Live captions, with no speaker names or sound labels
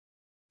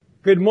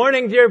Good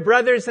morning, dear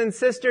brothers and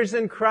sisters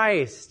in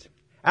Christ,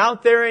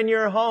 out there in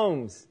your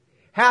homes.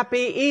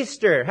 Happy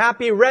Easter.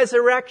 Happy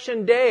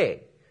Resurrection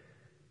Day.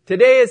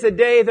 Today is a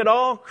day that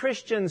all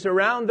Christians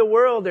around the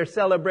world are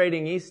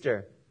celebrating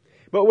Easter.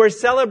 But we're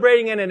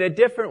celebrating it in a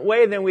different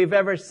way than we've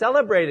ever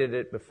celebrated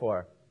it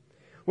before.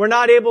 We're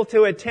not able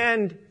to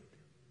attend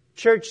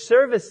church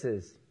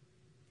services,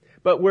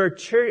 but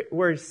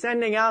we're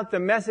sending out the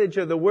message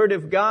of the Word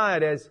of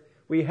God as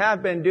we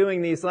have been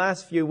doing these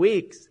last few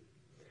weeks.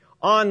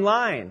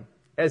 Online,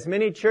 as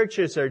many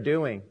churches are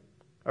doing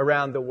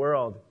around the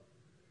world.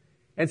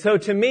 And so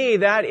to me,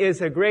 that is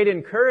a great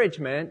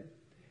encouragement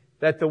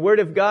that the Word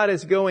of God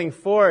is going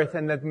forth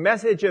and the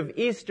message of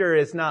Easter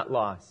is not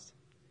lost.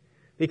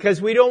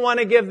 Because we don't want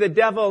to give the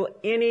devil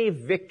any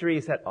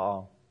victories at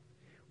all.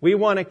 We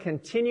want to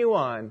continue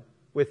on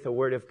with the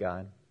Word of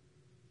God.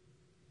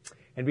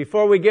 And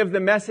before we give the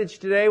message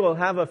today, we'll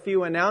have a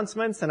few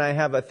announcements, and I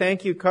have a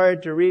thank you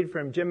card to read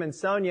from Jim and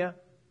Sonia.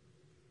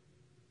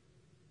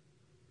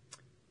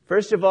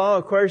 First of all,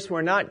 of course,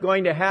 we're not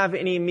going to have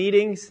any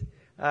meetings.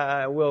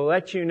 We'll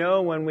let you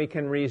know when we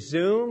can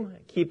resume.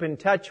 Keep in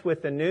touch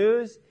with the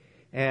news,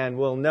 and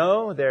we'll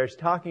know there's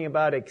talking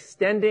about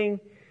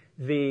extending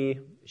the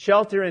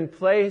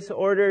shelter-in-place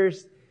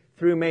orders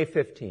through May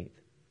 15th.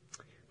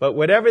 But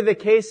whatever the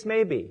case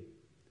may be,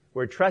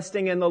 we're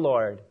trusting in the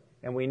Lord,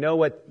 and we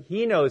know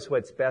He knows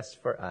what's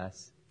best for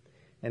us.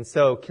 And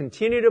so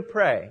continue to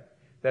pray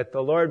that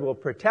the Lord will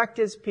protect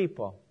His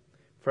people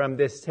from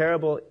this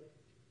terrible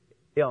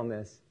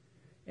illness,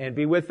 and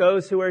be with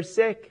those who are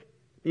sick,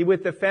 be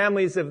with the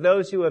families of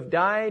those who have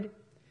died,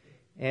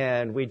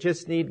 and we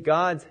just need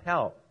God's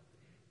help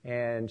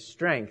and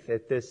strength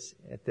at this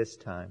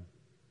time.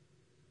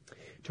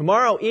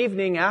 Tomorrow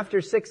evening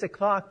after 6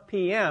 o'clock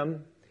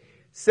p.m.,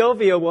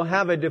 Sylvia will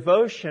have a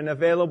devotion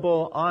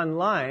available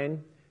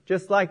online,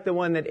 just like the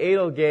one that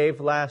Adel gave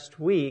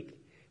last week,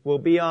 will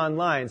be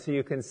online. So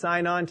you can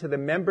sign on to the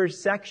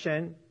members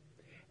section,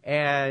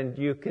 and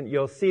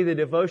you'll see the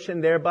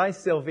devotion there by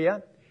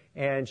Sylvia,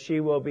 and she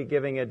will be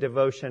giving a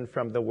devotion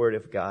from the Word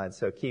of God.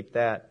 So keep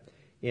that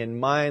in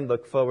mind.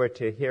 Look forward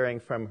to hearing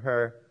from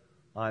her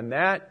on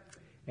that.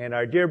 And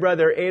our dear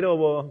brother Adel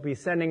will be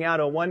sending out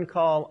a one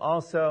call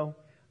also,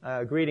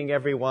 greeting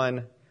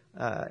everyone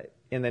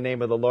in the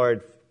name of the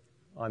Lord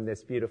on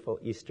this beautiful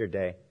Easter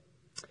day.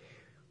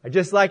 I'd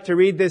just like to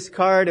read this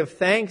card of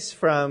thanks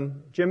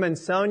from Jim and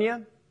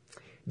Sonia.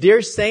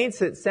 Dear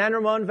saints at San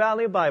Ramon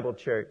Valley Bible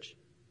Church,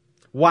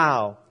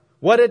 wow,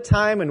 what a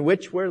time in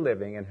which we're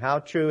living, and how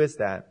true is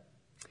that?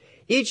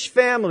 Each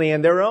family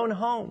in their own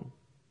home,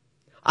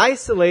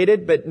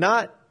 isolated but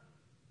not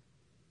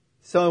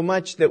so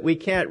much that we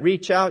can't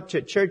reach out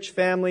to church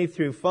family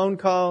through phone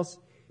calls,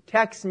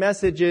 text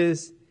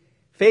messages,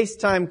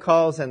 FaceTime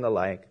calls, and the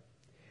like.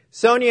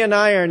 Sonia and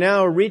I are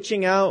now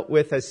reaching out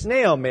with a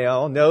snail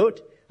mail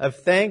note of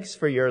thanks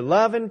for your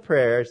love and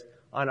prayers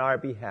on our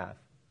behalf.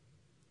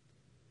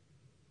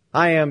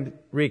 I am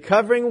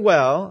recovering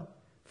well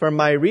from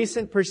my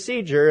recent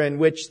procedure in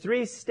which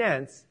 3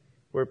 stents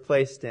were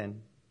placed in.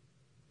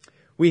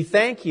 We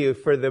thank you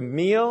for the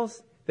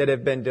meals that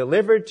have been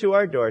delivered to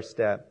our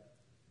doorstep.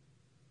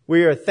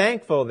 We are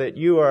thankful that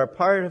you are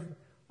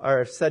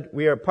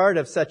we are part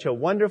of such a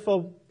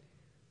wonderful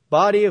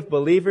body of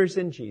believers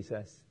in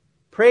Jesus,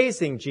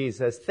 praising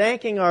Jesus,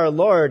 thanking our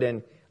Lord,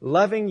 and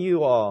loving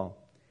you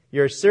all.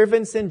 Your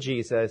servants in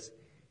Jesus,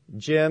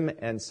 Jim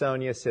and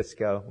Sonia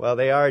Cisco. Well,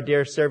 they are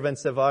dear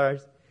servants of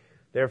ours.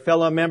 They're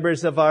fellow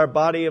members of our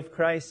body of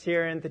Christ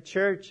here in the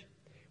church.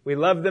 We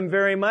love them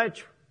very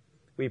much.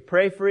 We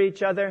pray for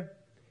each other,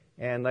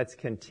 and let's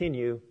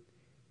continue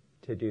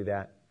to do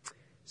that.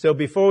 So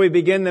before we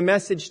begin the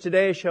message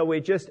today, shall we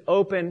just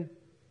open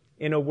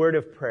in a word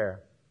of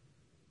prayer?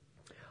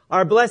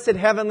 Our blessed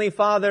Heavenly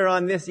Father,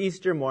 on this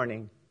Easter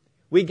morning,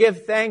 we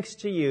give thanks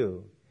to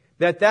you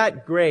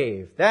that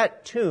grave,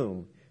 that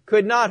tomb,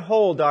 could not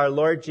hold our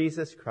Lord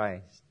Jesus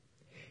Christ.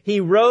 He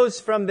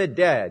rose from the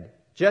dead,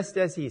 just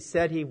as He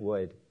said He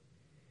would.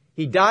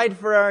 He died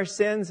for our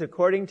sins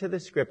according to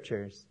the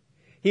Scriptures.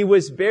 He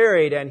was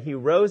buried and He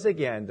rose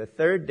again the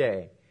 3rd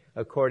day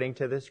according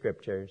to the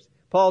Scriptures.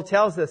 Paul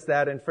tells us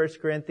that in 1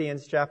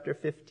 Corinthians chapter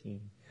 15.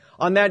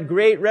 On that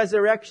great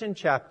resurrection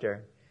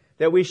chapter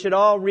that we should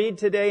all read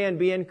today and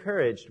be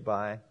encouraged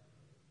by.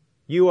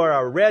 You are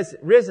a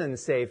risen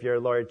Savior,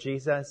 Lord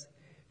Jesus.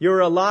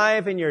 You're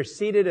alive and you're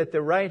seated at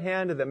the right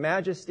hand of the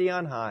Majesty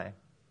on high.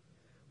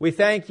 We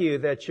thank you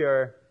that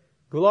you're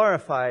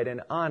glorified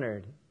and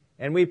honored.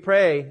 And we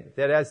pray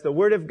that as the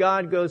Word of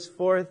God goes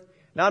forth,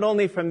 not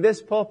only from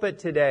this pulpit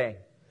today,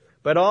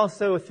 but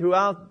also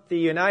throughout the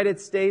United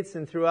States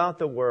and throughout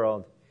the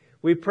world,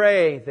 we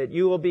pray that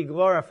you will be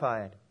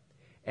glorified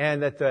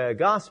and that the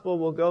gospel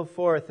will go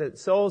forth, that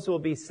souls will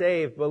be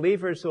saved,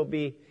 believers will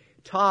be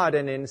taught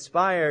and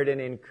inspired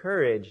and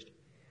encouraged.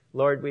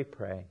 Lord, we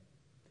pray.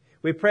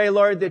 We pray,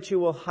 Lord, that you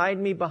will hide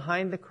me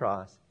behind the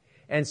cross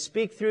and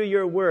speak through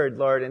your word,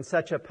 Lord, in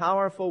such a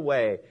powerful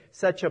way,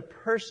 such a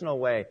personal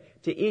way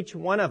to each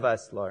one of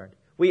us, Lord.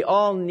 We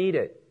all need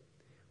it.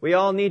 We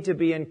all need to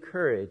be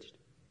encouraged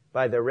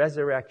by the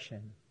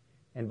resurrection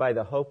and by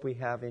the hope we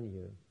have in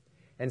you.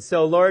 And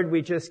so, Lord,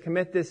 we just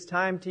commit this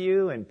time to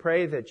you and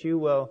pray that you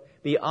will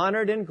be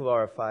honored and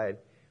glorified.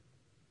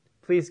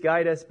 Please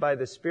guide us by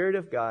the Spirit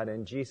of God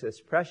in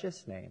Jesus'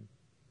 precious name.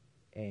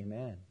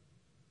 Amen.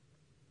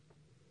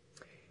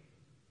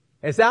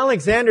 As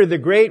Alexander the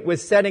Great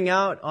was setting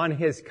out on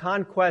his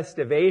conquest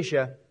of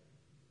Asia,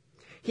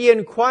 he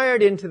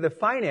inquired into the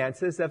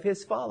finances of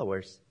his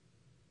followers.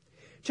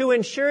 To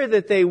ensure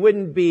that they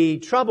wouldn't be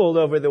troubled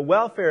over the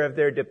welfare of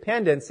their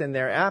dependents in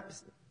their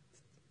absence,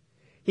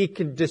 he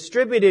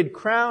distributed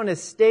crown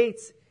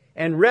estates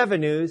and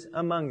revenues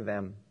among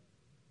them.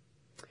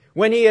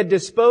 When he had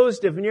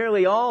disposed of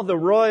nearly all the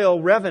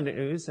royal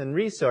revenues and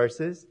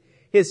resources,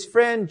 his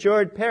friend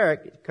George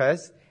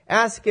Pericus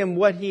asked him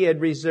what he had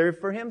reserved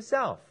for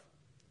himself.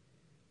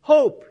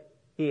 Hope,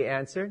 he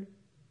answered.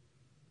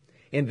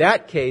 In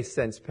that case,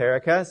 says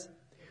Pericus,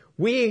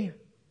 we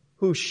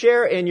who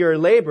share in your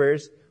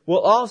labors will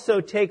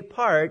also take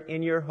part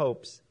in your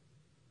hopes.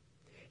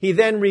 He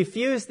then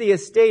refused the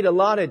estate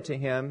allotted to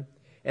him,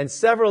 and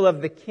several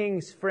of the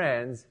king's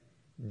friends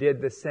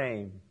did the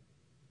same.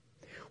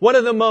 One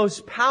of the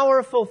most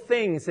powerful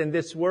things in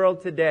this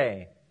world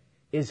today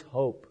is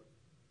hope.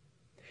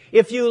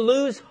 If you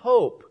lose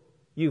hope,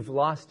 you've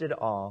lost it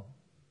all.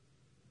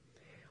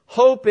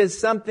 Hope is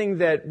something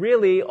that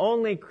really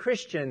only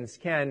Christians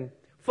can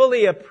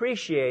fully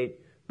appreciate,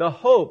 the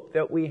hope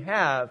that we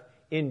have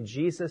in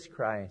Jesus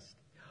Christ,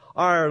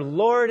 our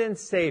Lord and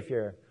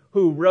Savior,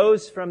 who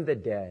rose from the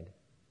dead.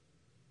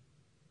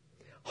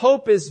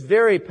 Hope is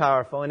very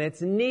powerful, and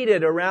it's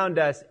needed around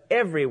us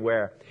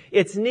everywhere.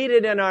 It's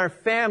needed in our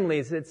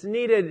families. It's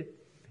needed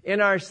in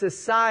our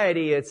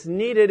society. It's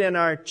needed in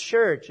our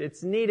church.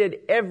 It's needed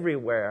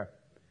everywhere.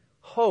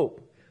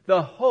 Hope,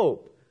 the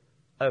hope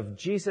of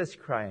Jesus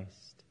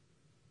Christ.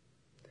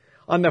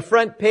 On the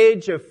front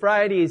page of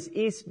Friday's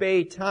East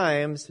Bay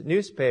Times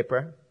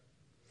newspaper,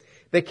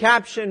 the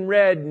caption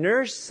read,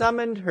 "Nurse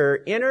summoned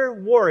her inner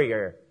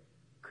warrior,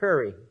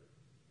 Curry.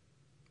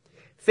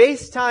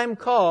 FaceTime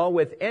call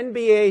with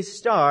NBA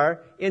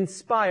star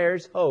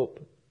inspires hope.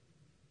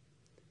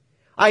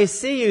 I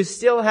see you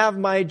still have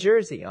my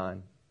jersey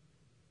on."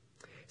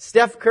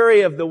 Steph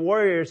Curry of the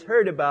Warriors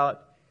heard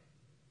about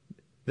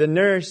the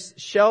nurse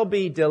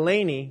Shelby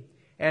Delaney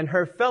and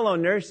her fellow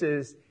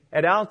nurses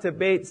at Alta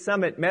Bates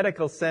Summit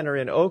Medical Center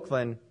in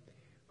Oakland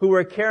who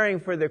were caring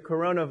for the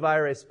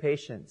coronavirus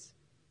patients.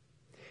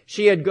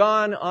 She had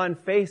gone on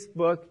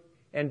Facebook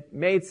and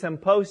made some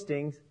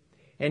postings,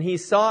 and he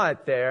saw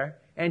it there,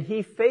 and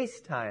he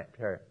FaceTimed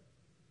her.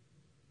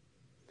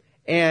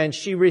 And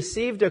she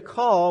received a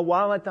call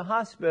while at the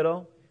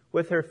hospital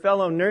with her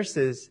fellow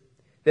nurses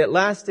that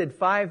lasted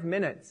 5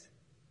 minutes.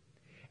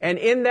 And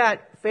in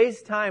that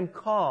FaceTime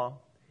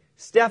call,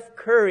 Steph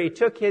Curry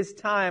took his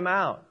time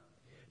out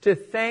to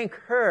thank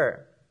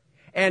her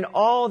and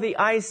all the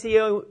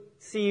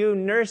ICU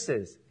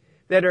nurses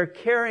that are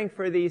caring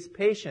for these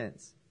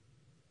patients.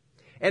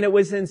 And it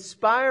was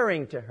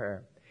inspiring to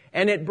her,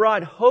 and it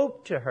brought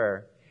hope to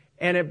her,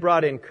 and it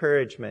brought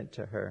encouragement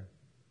to her.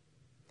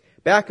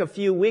 Back a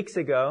few weeks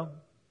ago,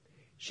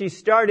 she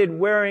started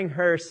wearing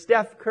her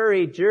Steph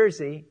Curry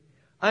jersey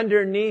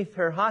underneath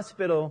her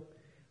hospital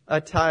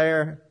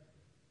attire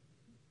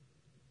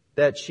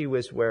that she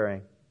was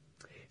wearing.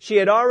 She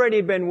had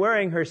already been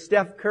wearing her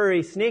Steph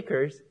Curry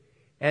sneakers,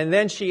 and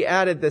then she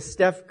added the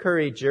Steph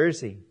Curry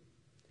jersey.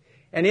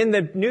 And in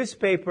the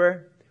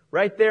newspaper,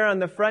 right there on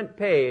the front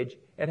page,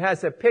 it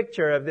has a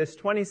picture of this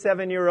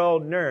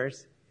 27-year-old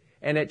nurse,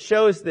 and it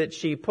shows that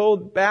she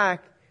pulled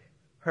back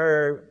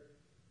her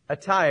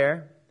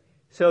attire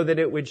so that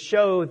it would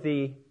show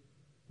the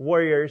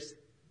Warriors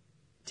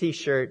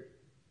t-shirt,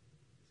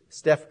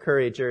 Steph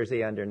Curry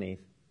jersey underneath.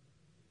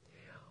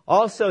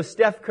 Also,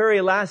 Steph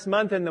Curry last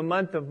month, in the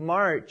month of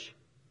March,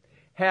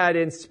 had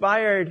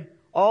inspired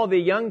all the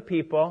young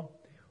people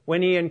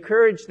when he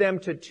encouraged them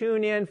to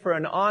tune in for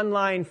an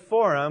online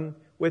forum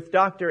with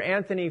Dr.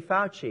 Anthony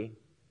Fauci,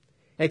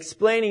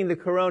 explaining the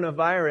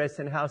coronavirus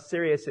and how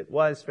serious it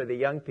was for the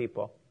young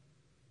people.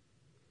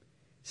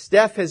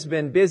 Steph has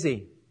been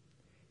busy.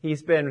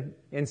 He's been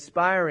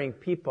inspiring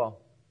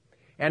people.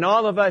 And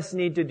all of us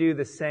need to do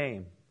the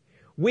same.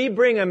 We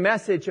bring a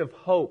message of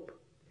hope.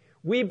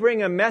 We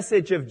bring a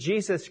message of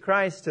Jesus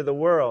Christ to the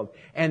world.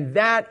 And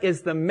that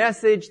is the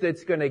message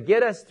that's going to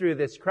get us through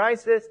this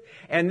crisis.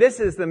 And this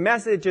is the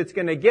message that's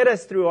going to get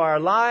us through our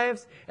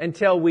lives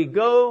until we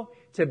go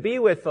to be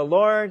with the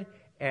Lord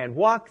and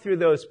walk through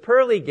those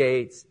pearly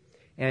gates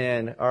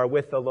and are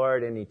with the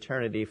Lord in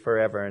eternity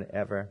forever and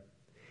ever.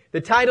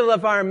 The title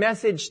of our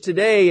message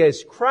today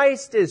is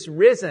Christ is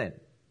Risen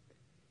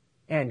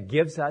and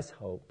Gives Us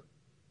Hope.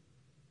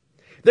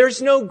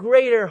 There's no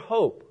greater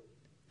hope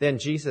than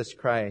Jesus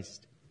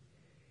Christ.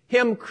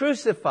 Him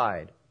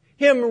crucified,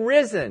 Him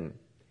risen,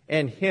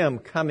 and Him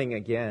coming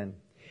again.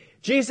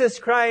 Jesus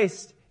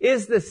Christ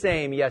is the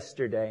same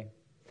yesterday.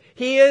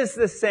 He is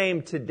the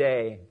same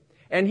today.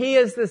 And He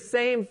is the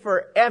same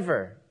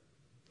forever.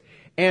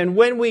 And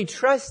when we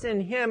trust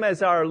in Him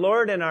as our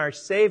Lord and our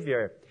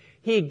Savior,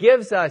 He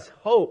gives us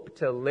hope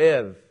to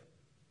live.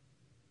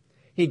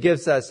 He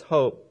gives us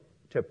hope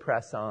to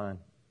press on.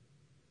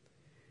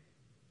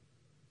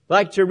 I'd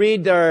like to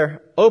read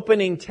our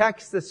opening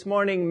text this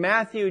morning,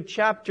 Matthew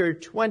chapter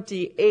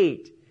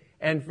 28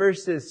 and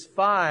verses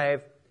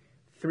 5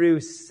 through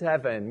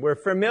 7. We're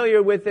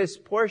familiar with this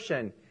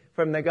portion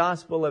from the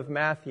Gospel of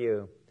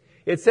Matthew.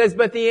 It says,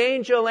 "But the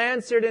angel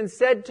answered and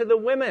said to the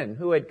women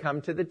who had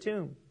come to the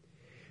tomb,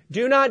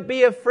 'Do not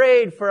be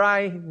afraid, for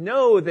I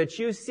know that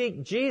you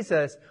seek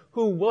Jesus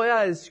who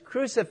was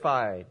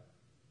crucified.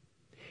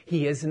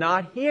 He is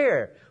not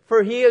here,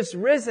 for He is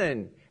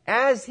risen,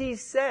 as He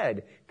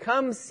said.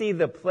 Come see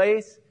the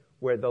place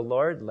where the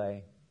Lord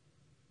lay.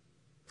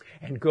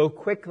 And go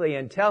quickly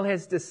and tell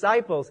His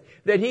disciples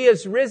that He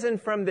is risen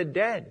from the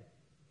dead.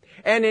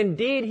 And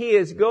indeed He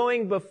is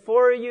going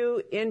before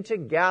you into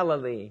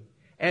Galilee,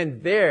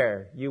 and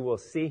there you will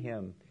see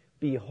Him.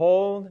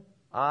 Behold,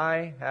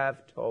 I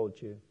have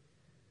told you.'"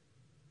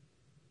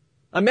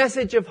 A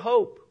message of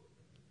hope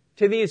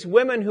to these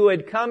women who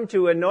had come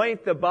to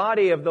anoint the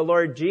body of the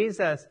Lord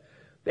Jesus.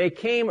 They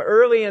came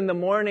early in the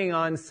morning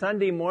on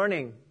Sunday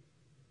morning,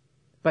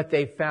 but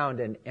they found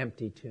an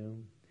empty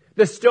tomb.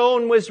 The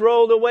stone was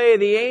rolled away.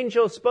 The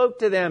angel spoke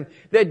to them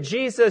that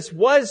Jesus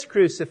was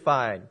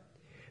crucified,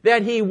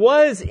 that He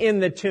was in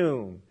the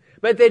tomb,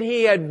 but that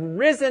He had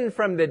risen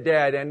from the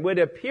dead and would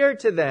appear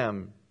to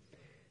them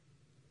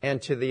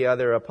and to the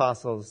other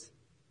apostles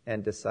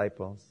and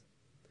disciples.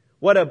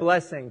 What a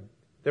blessing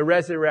the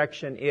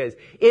resurrection is.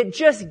 It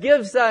just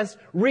gives us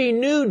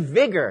renewed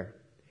vigor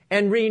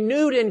and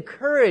renewed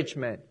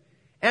encouragement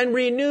and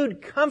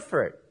renewed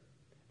comfort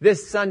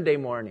this Sunday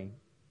morning.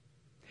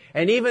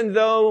 And even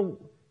though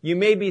you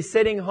may be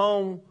sitting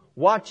home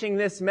watching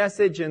this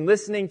message and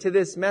listening to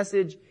this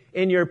message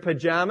in your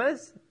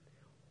pajamas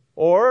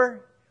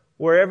or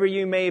wherever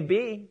you may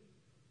be,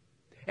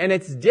 and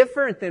it's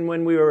different than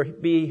when we were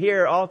be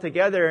here all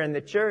together in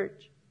the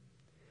church,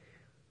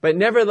 but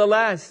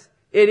nevertheless,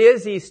 it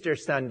is Easter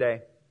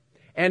Sunday,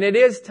 and it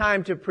is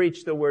time to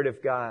preach the Word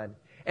of God,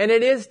 and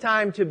it is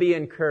time to be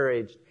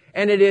encouraged,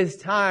 and it is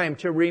time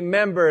to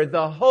remember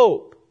the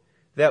hope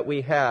that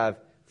we have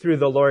through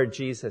the Lord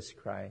Jesus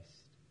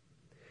Christ.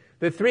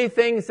 The three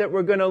things that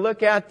we're going to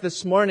look at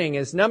this morning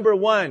is, number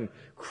one,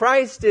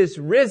 Christ is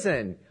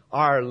risen,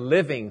 our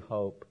living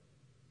hope.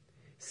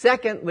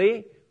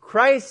 Secondly,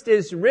 Christ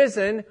is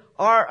risen,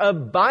 our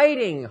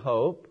abiding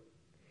hope.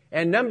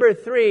 And number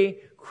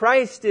three,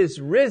 Christ is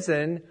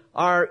risen,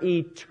 our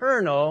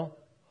eternal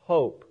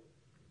hope.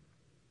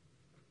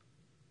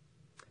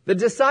 The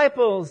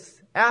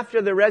disciples,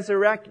 after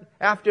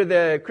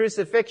the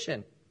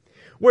crucifixion,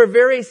 were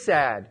very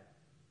sad,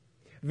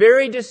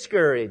 very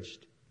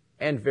discouraged,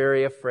 and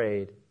very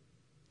afraid.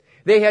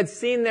 They had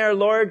seen their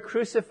Lord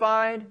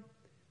crucified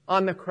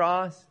on the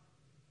cross.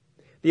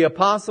 The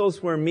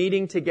apostles were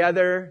meeting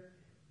together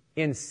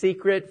in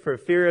secret for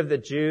fear of the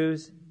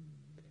Jews.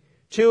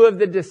 Two of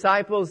the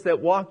disciples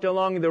that walked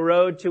along the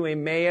road to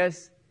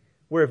Emmaus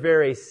were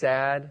very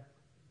sad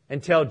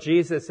until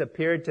Jesus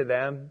appeared to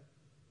them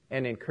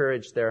and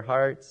encouraged their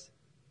hearts.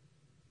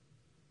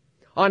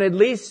 On at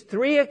least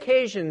 3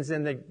 occasions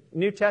in the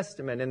New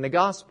Testament, in the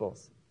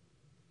Gospels,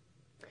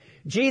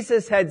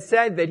 Jesus had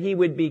said that He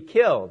would be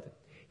killed,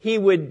 He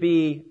would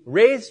be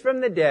raised from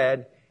the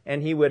dead,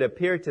 and He would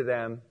appear to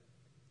them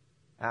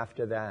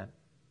after that.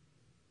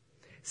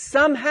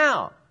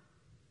 Somehow,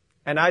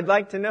 and I'd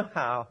like to know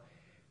how,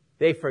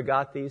 they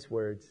forgot these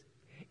words.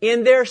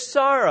 In their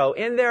sorrow,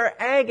 in their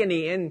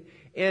agony,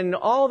 in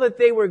all that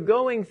they were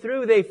going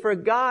through, they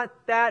forgot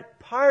that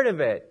part of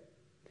it.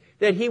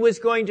 That He was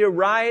going to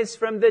rise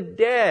from the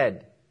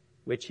dead,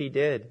 which He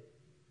did.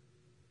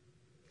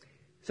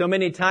 So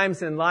many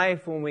times in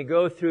life when we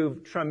go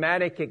through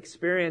traumatic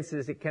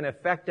experiences, it can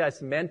affect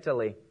us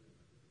mentally.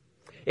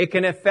 It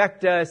can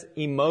affect us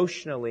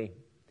emotionally.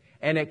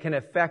 And it can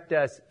affect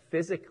us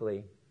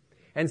physically.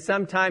 And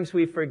sometimes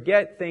we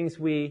forget things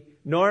we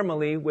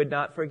normally would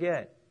not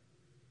forget.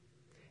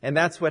 And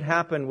that's what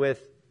happened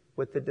with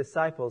the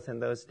disciples in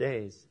those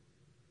days.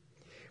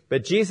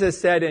 But Jesus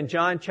said in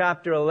John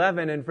chapter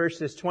 11 and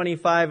verses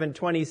 25 and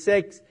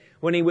 26,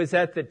 when He was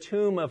at the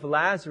tomb of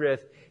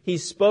Lazarus, He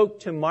spoke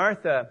to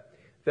Martha,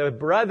 the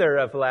brother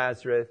of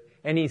Lazarus,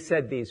 and He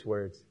said these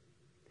words.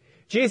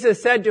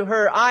 Jesus said to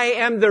her, "I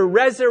am the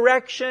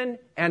resurrection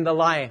and the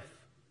life.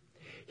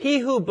 He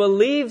who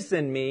believes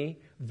in me,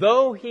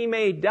 though he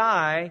may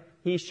die,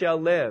 he shall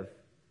live.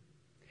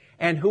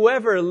 And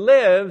whoever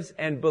lives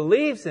and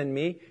believes in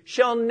me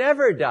shall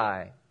never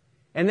die."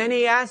 And then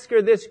He asked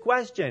her this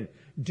question,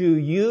 "Do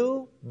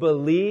you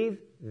believe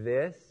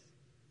this?"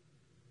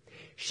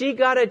 She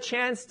got a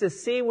chance to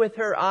see with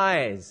her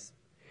eyes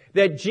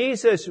that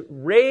Jesus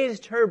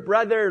raised her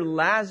brother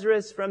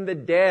Lazarus from the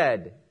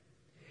dead,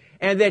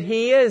 and that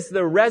He is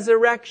the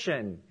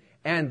resurrection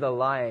and the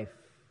life.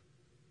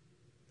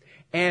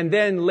 And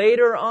then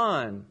later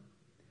on,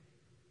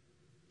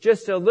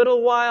 just a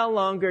little while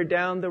longer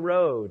down the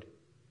road,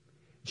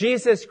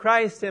 Jesus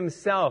Christ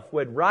himself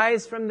would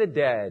rise from the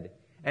dead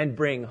and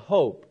bring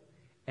hope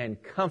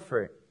and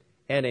comfort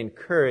and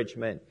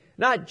encouragement,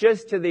 not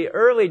just to the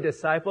early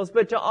disciples,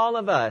 but to all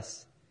of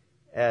us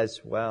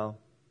as well.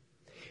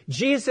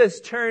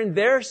 Jesus turned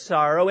their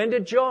sorrow into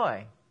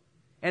joy,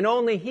 and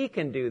only He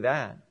can do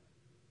that,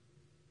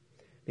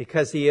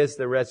 because He is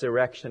the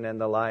resurrection and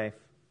the life.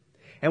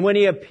 And when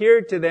He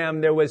appeared to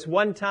them, there was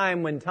one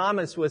time when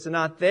Thomas was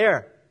not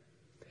there.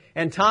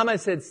 And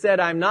Thomas had said,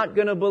 I'm not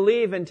going to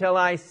believe until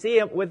I see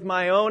it with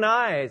my own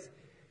eyes,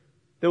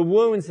 the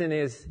wounds in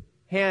His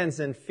hands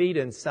and feet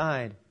and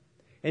side.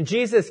 And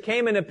Jesus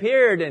came and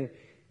appeared, and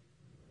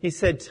He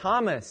said,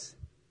 Thomas,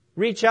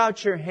 reach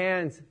out your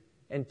hands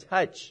and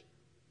touch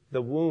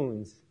the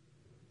wounds.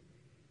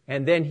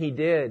 And then he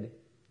did,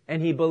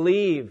 and he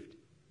believed.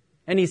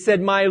 And he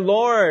said, my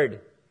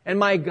Lord and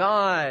my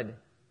God.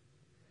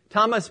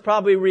 Thomas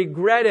probably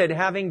regretted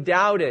having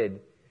doubted.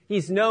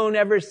 He's known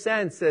ever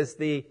since as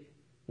the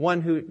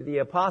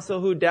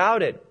apostle who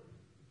doubted.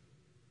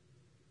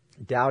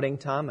 Doubting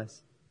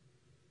Thomas.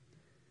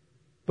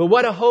 But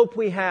what a hope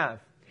we have.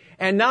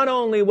 And not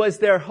only was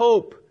there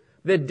hope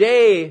the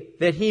day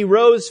that He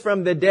rose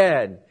from the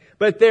dead,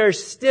 but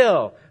there's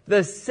still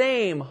the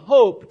same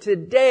hope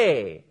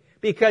today,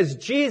 because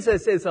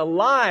Jesus is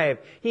alive.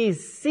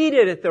 He's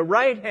seated at the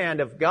right hand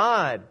of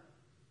God.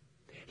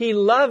 He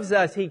loves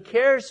us. He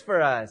cares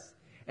for us.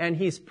 And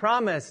He's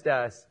promised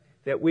us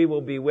that we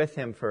will be with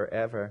Him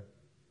forever.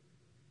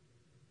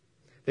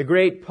 The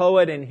great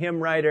poet and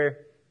hymn writer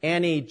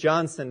Annie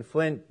Johnson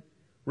Flint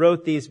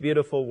wrote these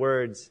beautiful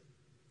words.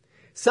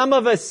 Some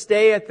of us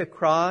stay at the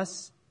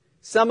cross.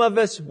 Some of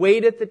us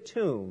wait at the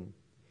tomb.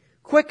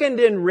 Quickened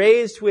and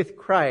raised with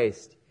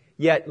Christ,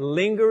 yet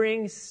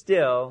lingering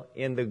still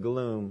in the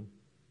gloom.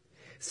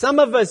 Some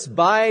of us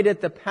bide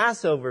at the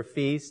Passover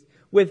feast,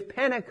 with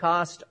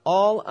Pentecost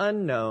all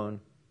unknown.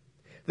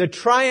 The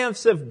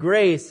triumphs of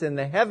grace in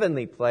the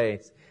heavenly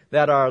place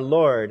that our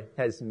Lord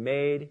has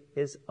made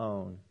His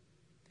own.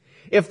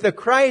 If the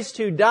Christ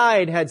who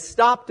died had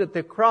stopped at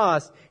the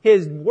cross,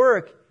 His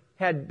work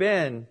had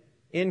been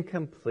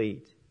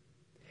incomplete.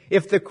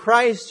 If the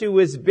Christ who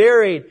was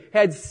buried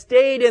had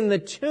stayed in the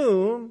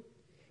tomb,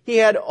 He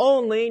had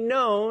only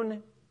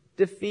known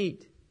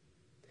defeat.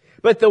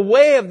 But the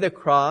way of the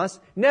cross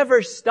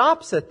never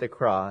stops at the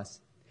cross,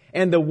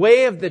 and the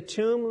way of the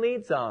tomb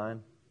leads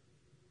on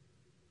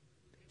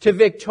to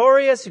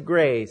victorious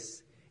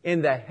grace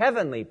in the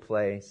heavenly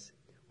place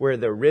where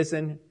the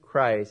risen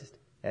Christ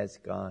has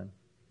gone.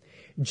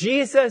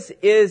 Jesus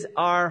is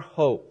our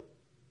hope.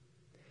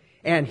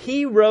 And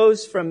He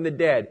rose from the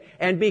dead.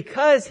 And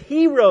because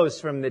He rose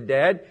from the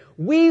dead,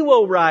 we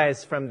will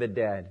rise from the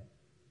dead.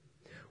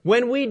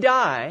 When we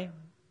die,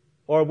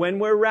 or when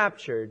we're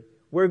raptured,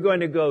 we're going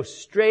to go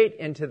straight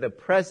into the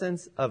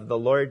presence of the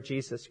Lord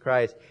Jesus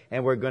Christ,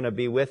 and we're going to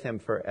be with Him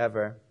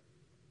forever.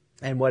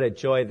 And what a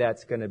joy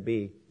that's going to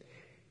be.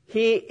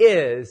 He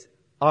is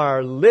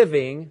our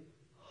living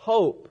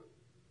hope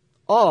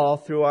all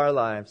through our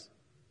lives.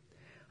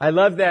 I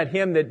love that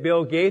hymn that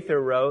Bill Gaither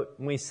wrote,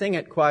 and we sing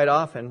it quite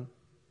often.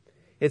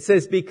 It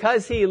says,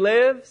 because He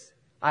lives,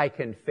 I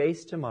can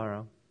face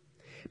tomorrow.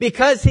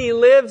 Because He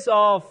lives,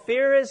 all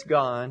fear is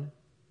gone.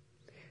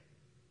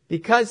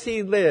 Because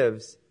He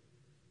lives,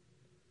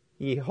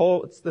 He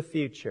holds the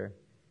future,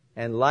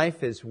 and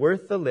life is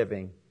worth the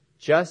living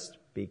just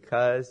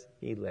because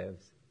He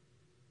lives.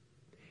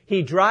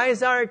 He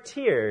dries our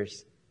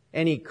tears,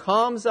 and He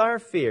calms our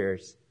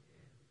fears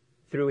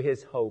through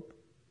His hope.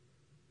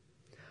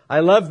 I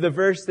love the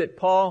verse that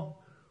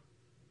Paul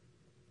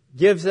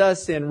gives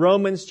us in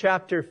Romans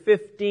chapter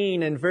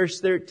 15 and verse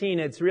 13.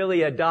 It's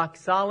really a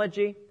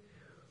doxology,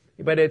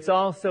 but it's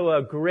also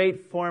a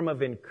great form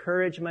of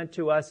encouragement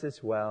to us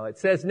as well. It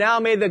says, now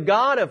may the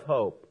God of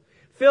hope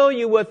fill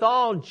you with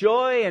all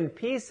joy and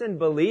peace in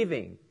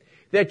believing,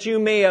 that you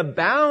may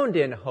abound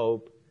in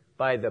hope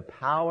by the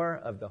power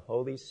of the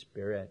Holy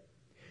Spirit.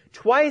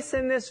 Twice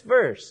in this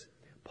verse,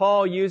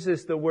 Paul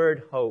uses the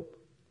word hope.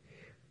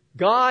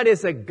 God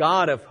is a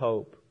God of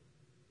hope,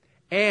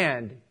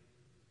 and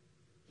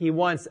He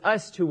wants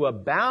us to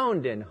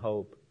abound in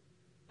hope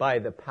by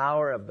the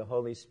power of the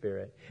Holy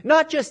Spirit.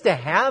 Not just to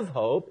have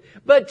hope,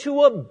 but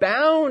to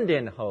abound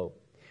in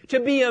hope, to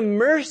be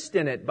immersed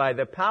in it by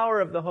the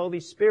power of the Holy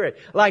Spirit,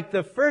 like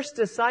the first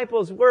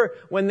disciples were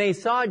when they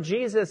saw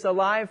Jesus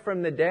alive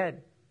from the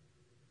dead.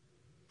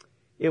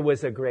 It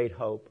was a great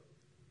hope,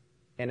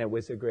 and it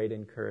was a great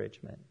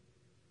encouragement.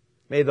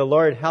 May the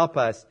Lord help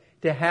us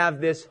to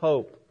have this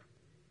hope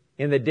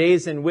in the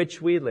days in which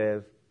we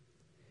live,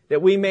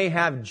 that we may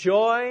have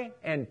joy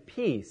and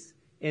peace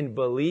in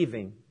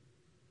believing.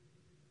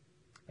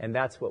 And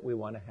that's what we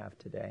want to have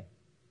today.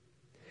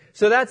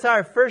 So that's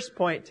our first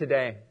point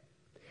today.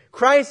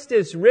 Christ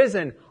is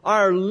risen,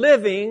 our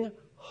living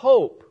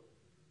hope.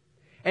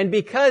 And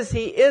because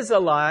He is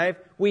alive,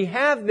 we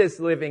have this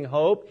living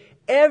hope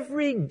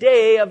every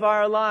day of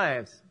our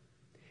lives.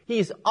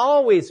 He's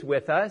always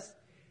with us,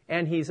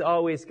 and He's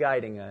always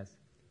guiding us.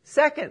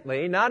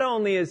 Secondly, not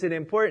only is it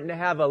important to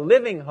have a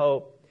living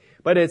hope,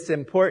 But it's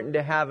important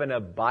to have an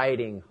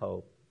abiding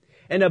hope.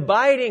 An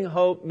abiding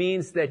hope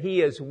means that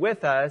He is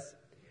with us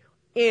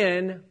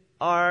in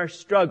our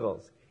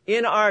struggles,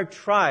 in our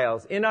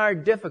trials, in our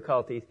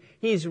difficulties.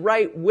 He's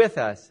right with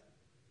us.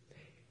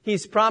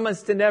 He's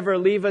promised to never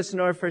leave us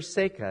nor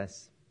forsake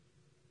us.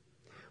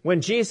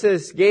 When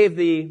Jesus gave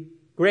the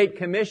Great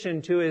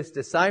Commission to His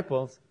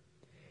disciples,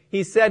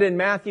 He said in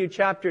Matthew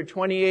chapter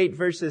 28,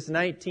 verses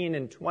 19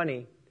 and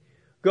 20,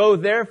 "Go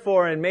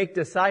therefore and make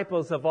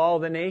disciples of all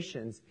the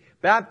nations,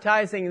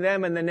 baptizing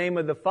them in the name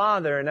of the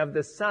Father and of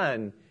the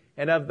Son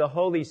and of the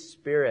Holy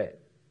Spirit,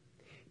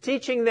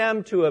 teaching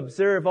them to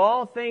observe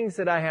all things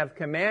that I have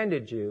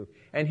commanded you."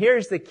 And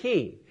here's the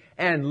key.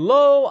 "And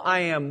lo, I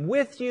am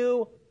with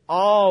you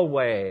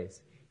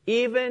always,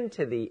 even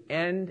to the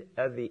end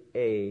of the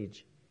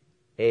age.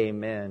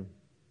 Amen."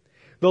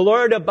 The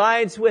Lord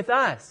abides with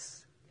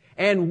us,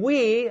 and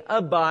we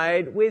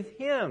abide with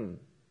Him.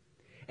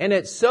 And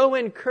it's so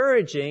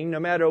encouraging, no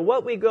matter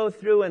what we go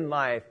through in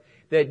life,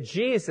 that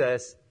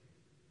Jesus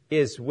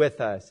is with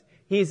us.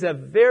 He's a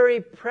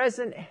very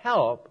present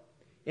help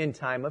in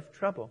time of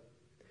trouble.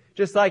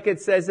 Just like it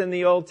says in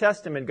the Old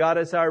Testament, God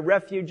is our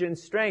refuge and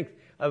strength,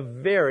 a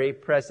very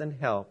present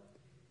help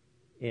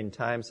in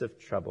times of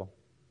trouble.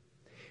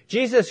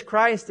 Jesus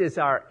Christ is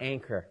our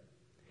anchor,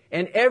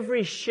 and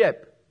every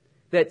ship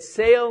that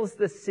sails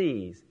the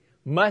seas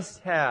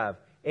must have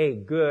a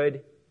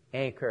good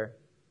anchor.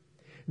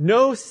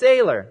 No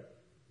sailor,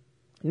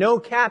 no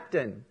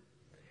captain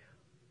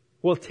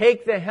will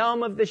take the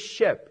helm of the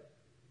ship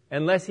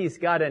unless he's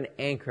got an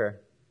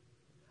anchor.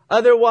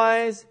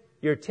 Otherwise,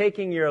 you're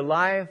taking your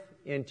life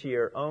into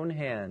your own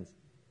hands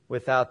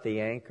without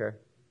the anchor.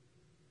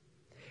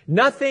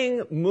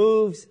 Nothing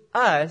moves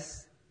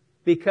us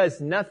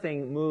because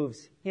nothing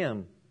moves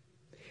Him.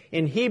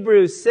 In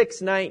Hebrews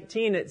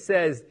 6:19 it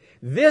says,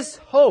 "This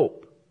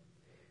hope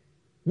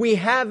we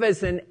have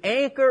as an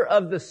anchor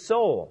of the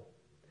soul,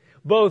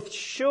 both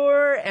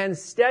sure and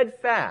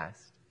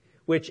steadfast,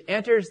 which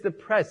enters the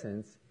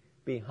presence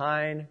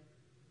behind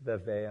the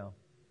veil."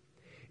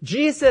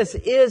 Jesus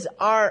is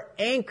our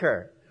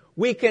anchor.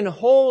 We can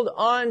hold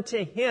on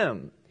to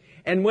Him.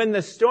 And when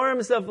the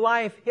storms of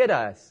life hit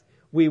us,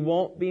 we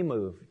won't be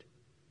moved.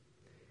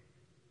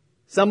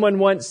 Someone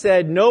once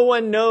said, "No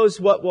one knows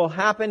what will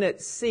happen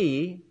at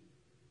sea,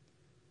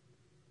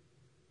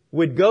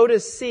 would go to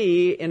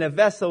sea in a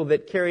vessel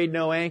that carried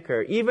no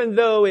anchor, even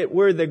though it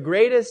were the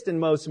greatest and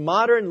most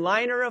modern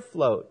liner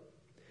afloat.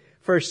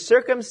 For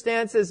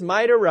circumstances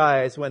might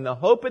arise when the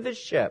hope of the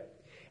ship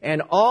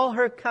and all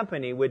her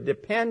company would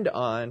depend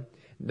on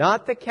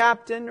not the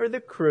captain or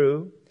the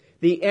crew,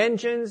 the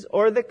engines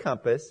or the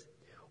compass,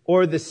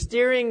 or the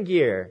steering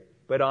gear,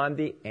 but on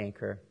the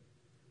anchor.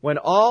 When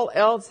all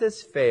else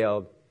has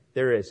failed,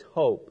 there is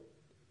hope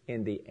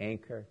in the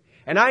anchor."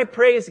 And I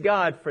praise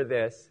God for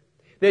this,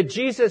 that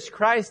Jesus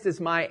Christ is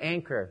my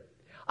anchor.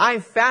 I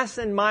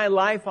fastened my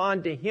life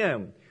onto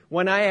Him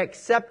when I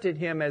accepted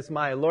Him as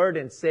my Lord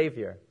and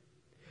Savior.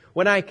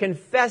 When I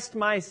confessed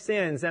my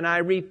sins and I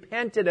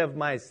repented of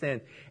my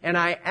sin and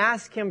I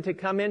asked Him to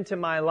come into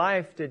my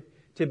life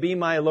to be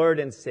my Lord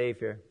and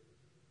Savior.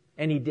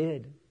 And He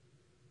did.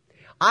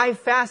 I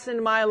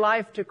fastened my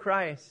life to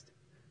Christ.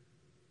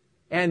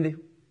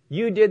 And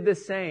you did the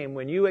same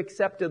when you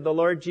accepted the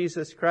Lord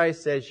Jesus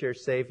Christ as your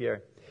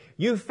Savior.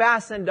 You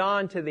fastened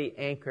on to the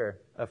anchor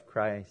of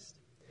Christ.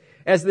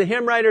 As the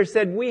hymn writer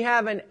said, we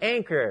have an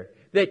anchor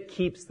that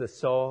keeps the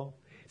soul,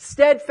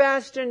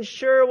 steadfast and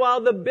sure while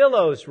the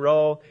billows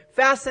roll,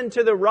 fastened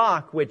to the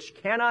rock which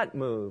cannot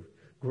move,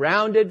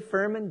 grounded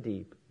firm and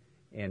deep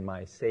in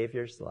my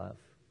Savior's love.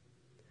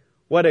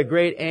 What a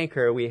great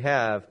anchor we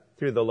have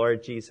through the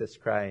Lord Jesus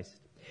Christ.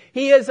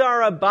 He is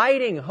our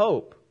abiding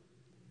hope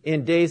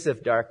in days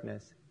of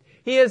darkness.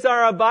 He is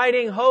our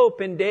abiding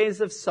hope in days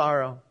of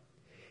sorrow.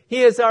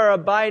 He is our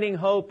abiding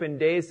hope in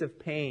days of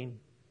pain.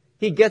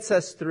 He gets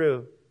us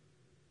through.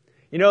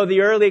 You know,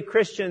 the early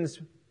Christians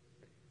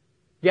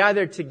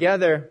gathered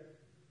together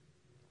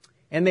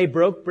and they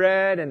broke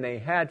bread and they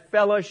had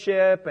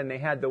fellowship and they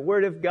had the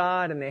Word of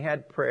God and they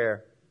had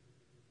prayer.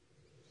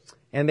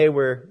 And they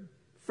were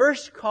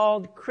first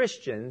called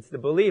Christians, the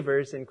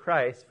believers in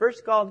Christ,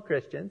 first called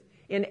Christians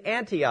in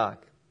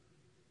Antioch.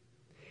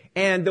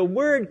 And the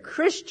word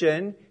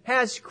Christian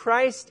has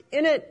Christ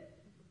in it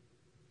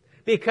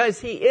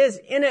because He is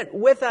in it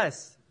with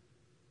us.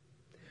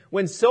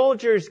 When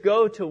soldiers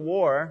go to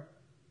war,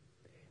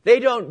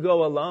 they don't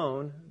go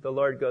alone. The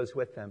Lord goes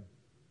with them.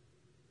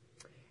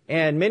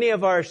 And many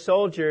of our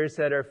soldiers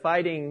that are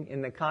fighting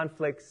in the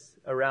conflicts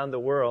around the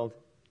world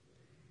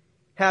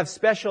have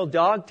special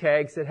dog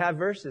tags that have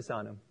verses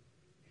on them.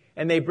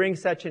 And they bring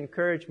such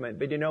encouragement.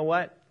 But you know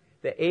what?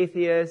 The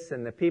atheists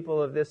and the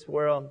people of this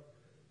world,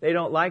 they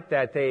don't like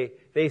that.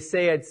 They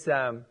say it's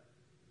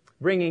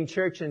bringing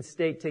church and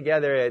state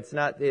together. It's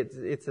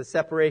a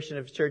separation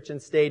of church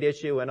and state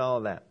issue and all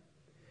of that.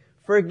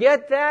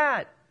 Forget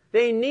that.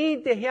 They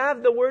need to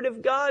have the Word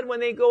of God when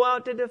they go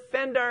out to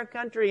defend our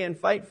country and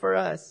fight for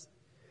us.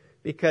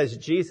 Because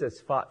Jesus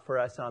fought for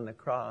us on the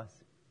cross.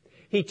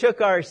 He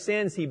took our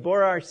sins. He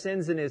bore our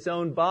sins in His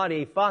own body.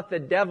 He fought the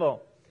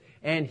devil,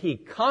 and He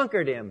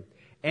conquered him,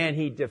 and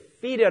He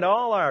defeated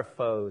all our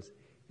foes,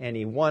 and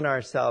He won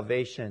our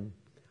salvation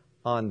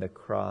on the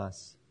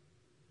cross.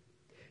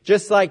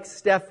 Just like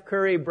Steph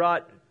Curry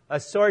brought a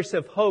source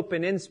of hope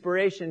and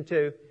inspiration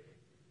to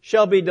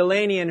Shelby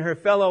Delaney and her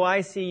fellow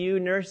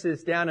ICU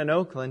nurses down in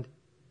Oakland,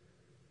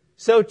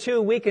 so too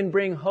we can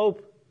bring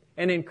hope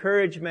and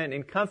encouragement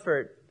and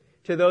comfort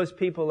to those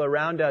people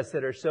around us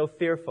that are so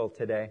fearful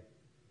today,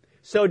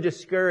 so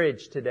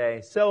discouraged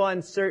today, so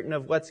uncertain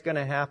of what's going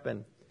to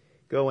happen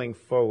going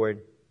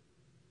forward.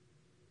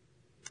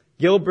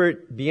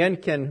 Gilbert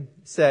Bienkin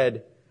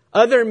said,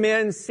 "Other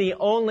men see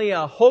only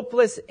a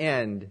hopeless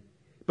end,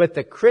 but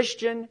the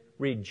Christian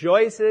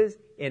rejoices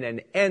in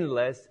an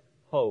endless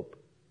hope."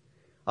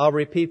 I'll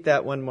repeat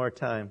that one more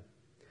time.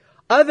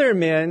 Other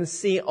men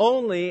see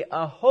only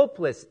a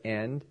hopeless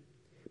end,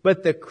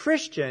 but the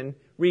Christian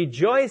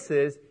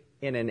rejoices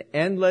in an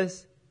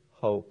endless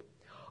hope.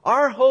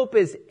 Our hope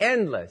is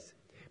endless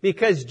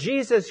because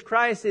Jesus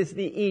Christ is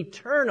the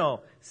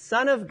eternal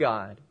Son of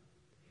God,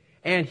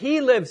 and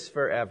He lives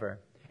forever,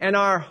 and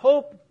our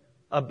hope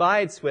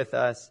abides with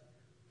us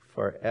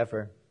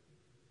forever.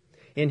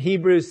 In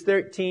Hebrews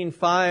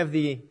 13:5,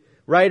 the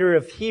writer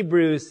of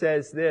Hebrews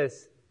says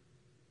this,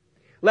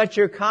 "Let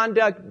your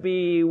conduct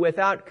be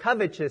without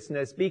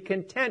covetousness. Be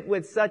content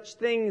with such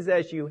things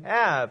as you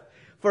have.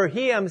 For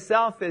He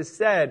Himself has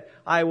said,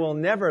 I will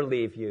never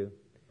leave you,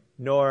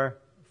 nor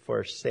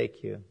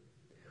forsake you."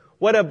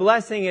 What a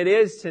blessing it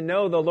is to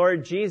know the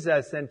Lord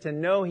Jesus and to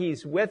know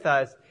He's with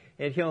us,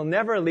 and He'll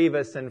never leave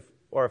us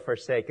or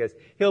forsake us.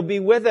 He'll be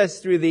with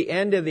us through the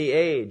end of the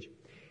age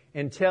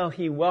until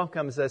He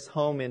welcomes us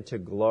home into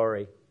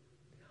glory.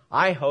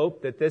 I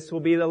hope that this will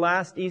be the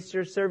last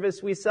Easter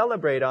service we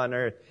celebrate on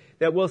earth,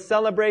 that we'll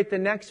celebrate the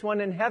next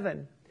one in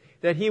heaven,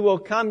 that He will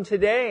come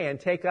today and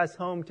take us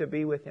home to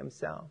be with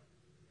Himself.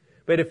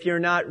 But if you're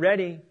not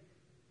ready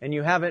and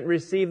you haven't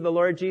received the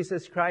Lord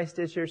Jesus Christ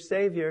as your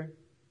Savior,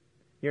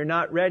 you're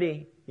not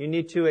ready. You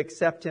need to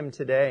accept Him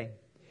today.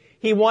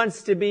 He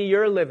wants to be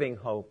your living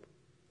hope.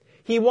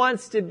 He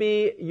wants to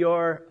be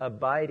your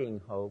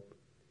abiding hope.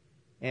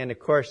 And of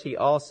course, He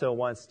also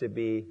wants to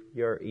be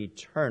your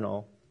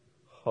eternal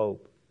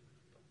hope.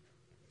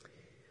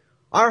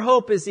 Our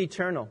hope is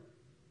eternal.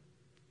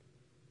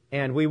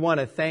 And we want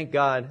to thank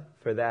God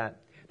for that.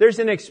 There's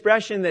an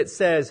expression that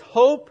says,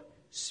 hope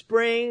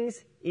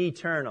springs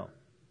eternal.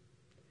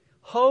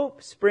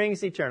 Hope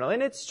springs eternal.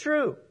 And it's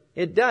true.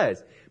 It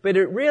does. But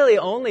it really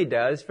only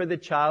does for the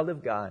child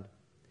of God.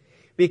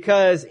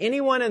 Because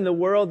anyone in the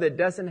world that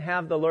doesn't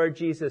have the Lord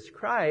Jesus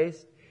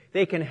Christ,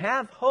 they can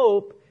have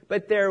hope,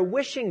 but they're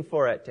wishing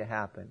for it to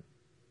happen.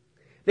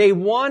 They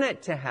want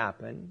it to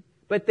happen,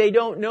 but they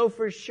don't know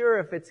for sure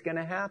if it's going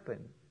to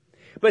happen.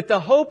 But the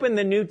hope in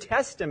the New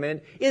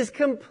Testament is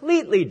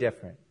completely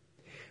different.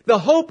 The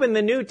hope in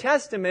the New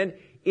Testament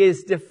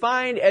is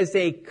defined as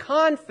a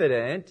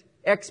confident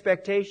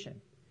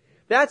expectation.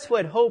 That's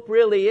what hope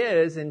really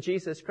is in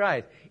Jesus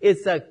Christ.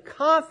 It's a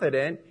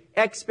confident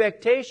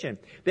expectation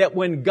that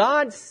when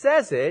God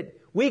says it,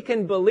 we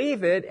can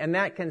believe it, and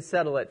that can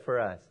settle it for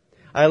us.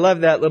 I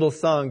love that little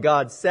song,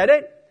 God said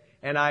it,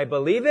 and I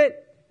believe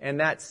it, and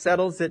that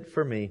settles it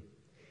for me.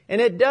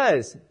 And it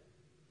does.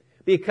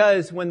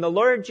 Because when the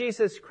Lord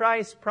Jesus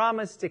Christ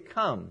promised to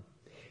come,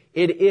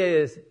 it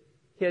is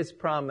His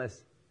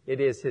promise. It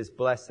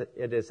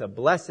is a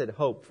blessed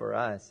hope for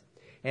us.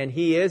 And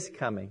He is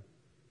coming.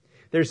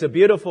 There's a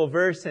beautiful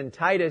verse in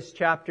Titus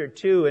chapter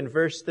 2 and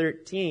verse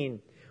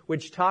 13,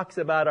 which talks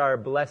about our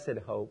blessed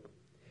hope.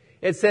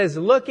 It says,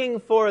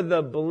 looking for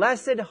the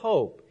blessed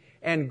hope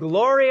and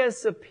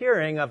glorious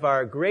appearing of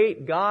our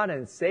great God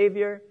and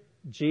Savior,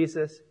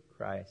 Jesus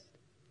Christ.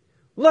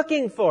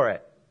 Looking for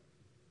it.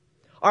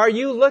 Are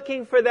you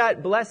looking for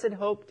that blessed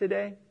hope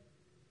today?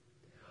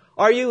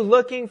 Are you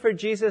looking for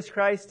Jesus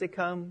Christ to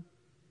come?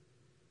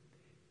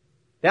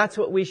 That's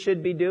what we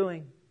should be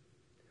doing.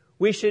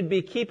 We should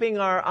be keeping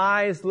our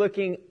eyes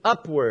looking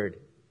upward,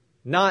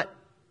 not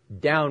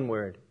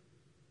downward.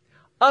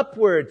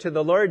 Upward to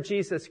the Lord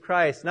Jesus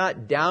Christ,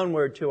 not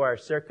downward to our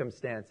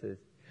circumstances.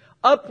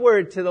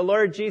 Upward to the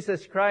Lord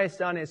Jesus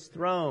Christ on His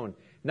throne,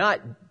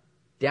 not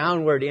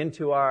downward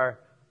into our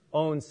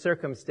own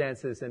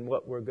circumstances and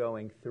what we're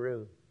going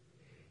through.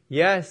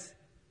 Yes,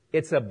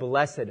 it's a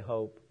blessed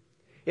hope.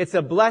 It's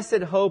a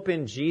blessed hope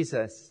in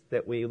Jesus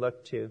that we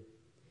look to.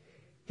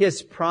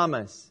 His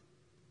promise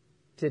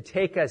to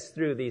take us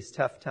through these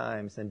tough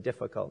times and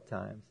difficult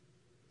times.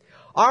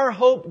 Our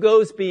hope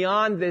goes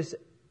beyond this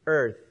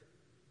earth.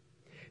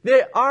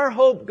 Our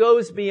hope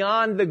goes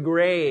beyond the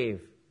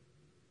grave.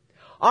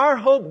 Our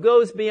hope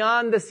goes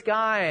beyond the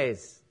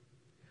skies.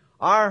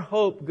 Our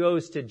hope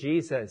goes to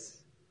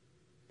Jesus.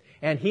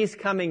 And He's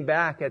coming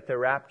back at the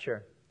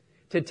rapture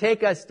to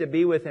take us to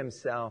be with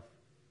Himself.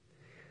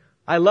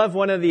 I love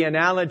one of the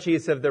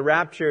analogies of the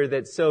rapture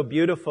that's so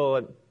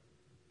beautiful.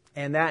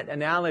 And that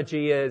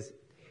analogy is,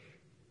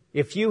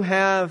 if you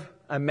have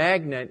a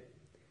magnet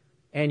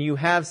and you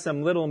have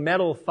some little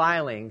metal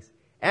filings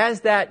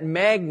as that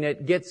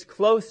magnet gets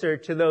closer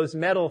to those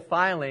metal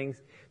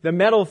filings, the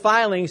metal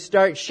filings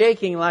start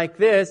shaking like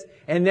this,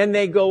 and then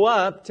they go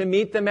up to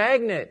meet the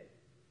magnet.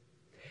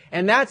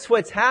 And that's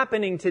what's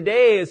happening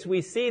today as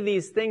we see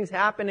these things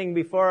happening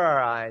before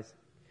our eyes.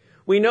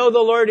 We know the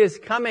Lord is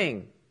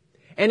coming,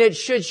 and it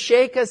should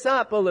shake us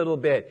up a little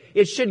bit.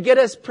 It should get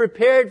us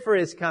prepared for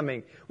His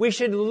coming. We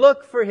should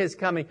look for His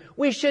coming.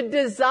 We should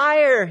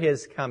desire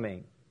His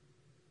coming,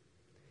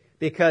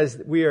 because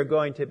we are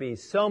going to be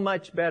so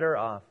much better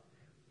off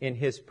in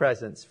His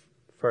presence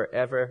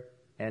forever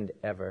and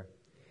ever.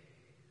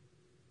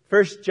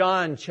 1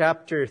 John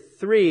chapter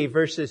 3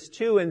 verses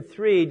 2 and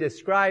 3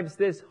 describes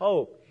this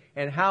hope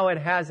and how it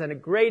has a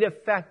great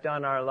effect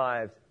on our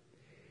lives.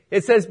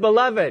 It says,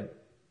 "Beloved,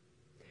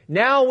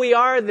 now we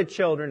are the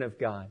children of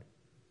God,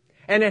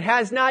 and it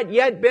has not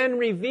yet been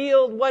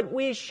revealed what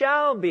we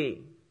shall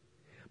be.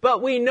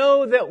 But we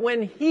know that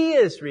when He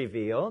is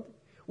revealed,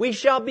 we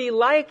shall be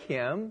like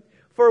Him,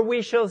 for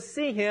we shall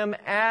see Him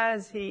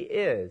as He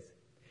is.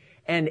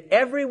 And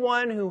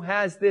everyone who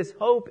has this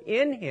hope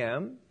in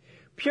Him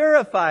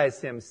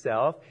purifies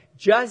himself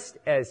just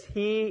as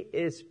He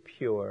is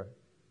pure."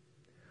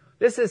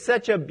 This is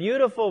such a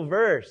beautiful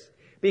verse,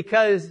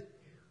 because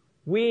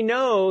we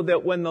know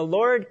that when the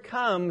Lord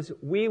comes,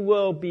 we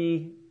will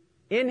be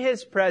in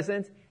His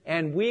presence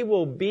and we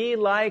will be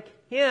like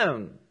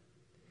Him.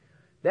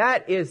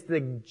 That is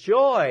the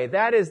joy,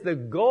 that is the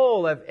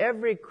goal of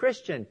every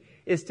Christian,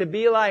 is to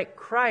be like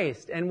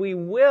Christ. And we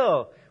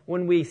will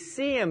when we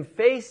see Him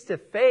face to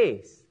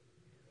face.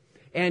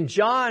 And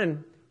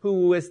John,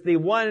 who was the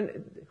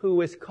one who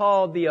was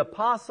called the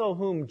apostle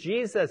whom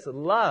Jesus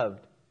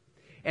loved,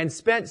 and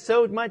spent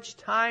so much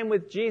time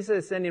with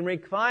Jesus and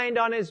reclined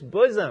on His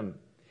bosom,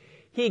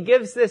 he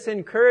gives this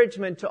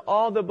encouragement to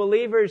all the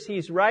believers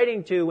he's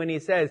writing to when he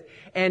says,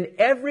 "And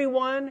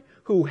everyone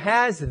who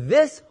has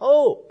this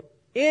hope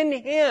in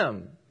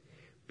Him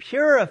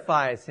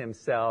purifies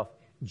himself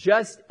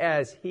just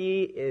as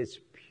He is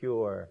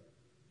pure."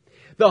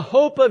 The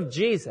hope of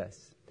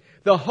Jesus,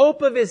 the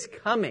hope of His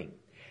coming,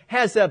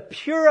 has a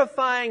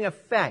purifying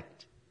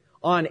effect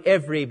on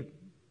every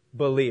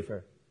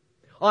believer,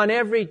 on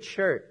every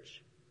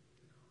church,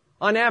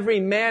 on every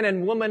man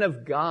and woman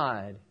of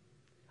God.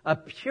 A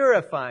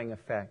purifying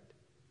effect,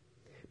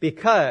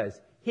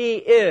 because He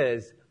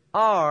is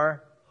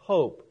our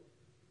hope.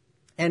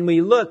 And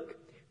we look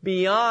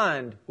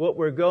beyond what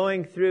we're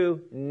going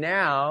through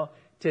now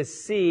to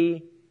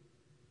see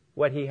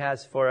what He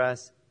has for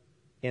us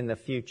in the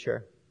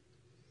future.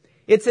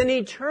 It's an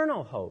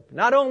eternal hope.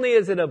 Not only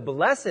is it a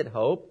blessed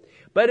hope,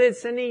 but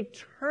it's an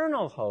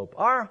eternal hope.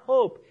 Our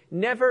hope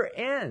never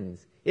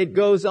ends. It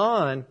goes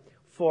on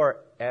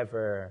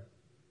forever.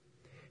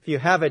 If you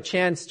have a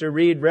chance to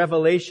read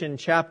Revelation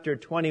chapter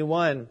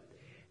 21,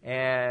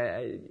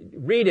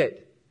 read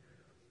it.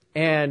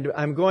 And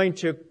I'm going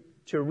to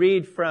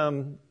read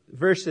from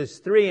verses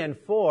 3 and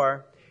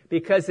 4,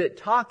 because it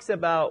talks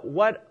about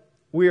what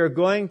we are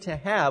going to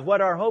have,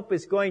 what our hope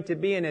is going to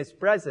be in His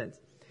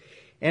presence.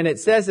 And it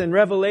says in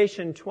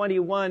Revelation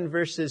 21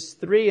 verses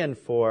 3 and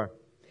 4,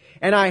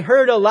 "And I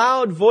heard a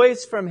loud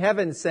voice from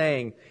heaven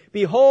saying,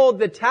 Behold,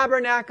 the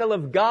tabernacle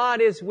of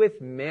God is with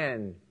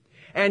men,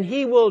 and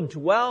He will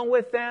dwell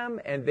with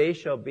them, and they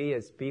shall be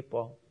His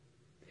people.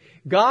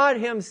 God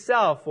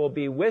Himself will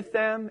be with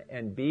them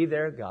and be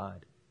their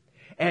God.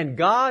 And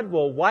God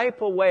will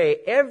wipe away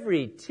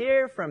every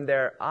tear from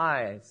their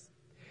eyes.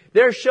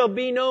 There shall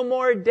be no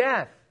more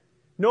death,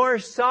 nor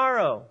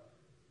sorrow,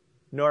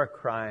 nor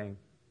crying.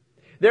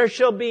 There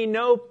shall be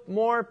no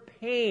more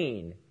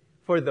pain,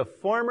 for the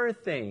former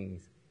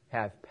things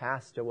have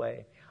passed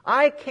away."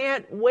 I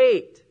can't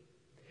wait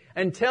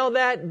until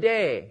that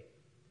day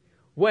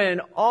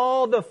when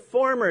all the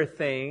former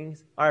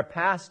things are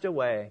passed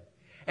away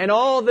and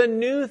all the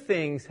new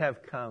things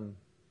have come.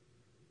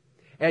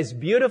 As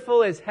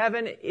beautiful as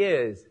heaven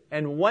is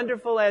and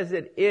wonderful as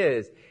it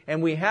is,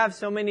 and we have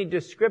so many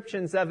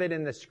descriptions of it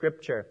in the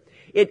Scripture,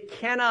 it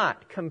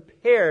cannot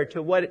compare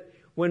to what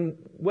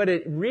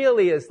it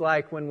really is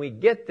like when we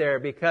get there,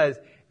 because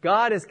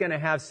God is going to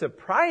have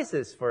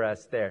surprises for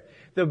us there.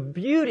 The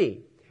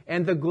beauty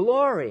and the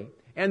glory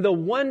and the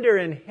wonder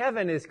in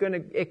heaven is going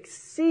to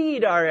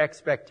exceed our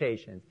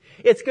expectations.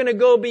 It's going to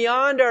go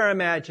beyond our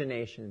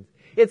imaginations.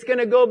 It's going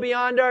to go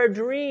beyond our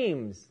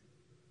dreams.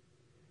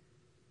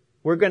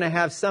 We're going to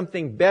have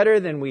something better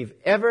than we've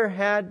ever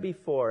had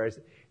before. As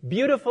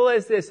beautiful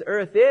as this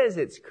earth is,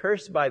 it's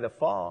cursed by the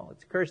fall.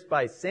 It's cursed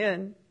by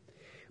sin.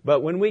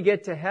 But when we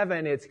get to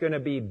heaven, it's going to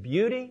be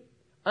beauty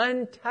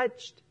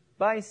untouched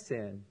by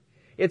sin.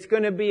 It's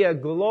going to be a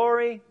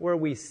glory where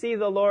we see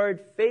the Lord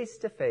face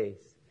to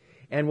face,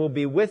 and we'll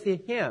be with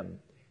Him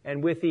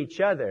and with each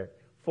other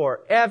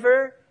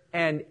forever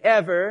and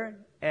ever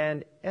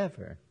and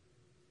ever.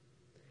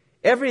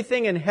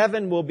 Everything in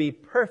heaven will be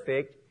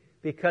perfect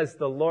because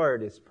the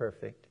Lord is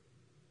perfect.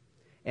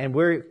 And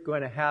we're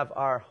going to have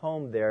our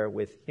home there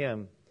with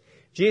Him.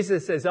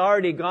 Jesus has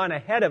already gone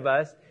ahead of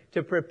us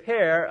to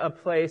prepare a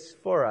place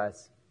for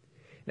us.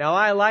 Now,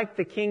 I like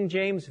the King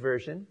James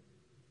Version.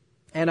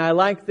 And I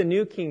like the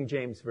New King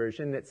James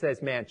Version that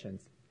says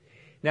mansions.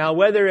 Now,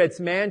 whether it's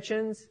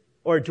mansions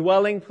or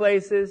dwelling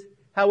places,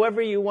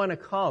 however you want to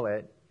call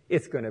it,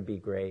 it's going to be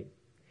great.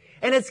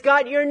 And it's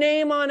got your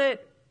name on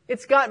it.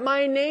 It's got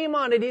my name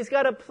on it. He's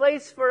got a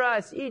place for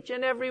us, each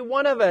and every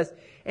one of us.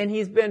 And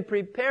He's been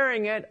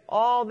preparing it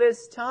all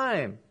this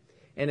time.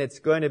 And it's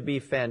going to be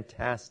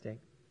fantastic.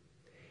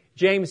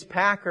 James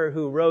Packer,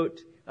 who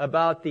wrote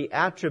about the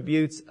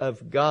attributes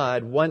of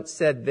God, once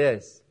said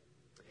this: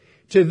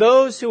 "To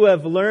those who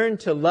have learned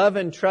to love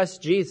and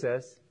trust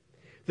Jesus,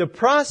 the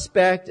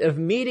prospect of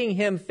meeting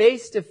Him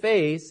face to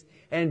face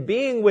and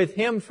being with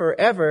Him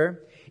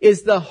forever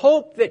is the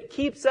hope that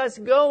keeps us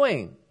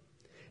going,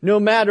 no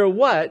matter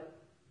what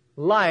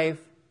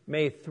life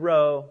may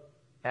throw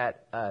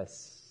at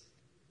us."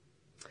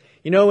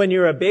 You know, when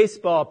you're a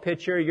baseball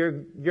pitcher,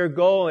 your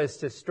goal is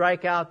to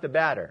strike out the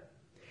batter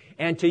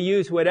and to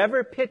use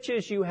whatever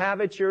pitches you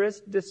have at your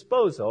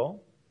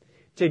disposal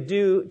to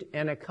do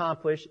and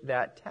accomplish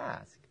that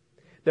task.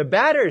 The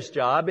batter's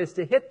job is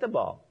to hit the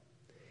ball,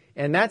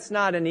 and that's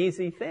not an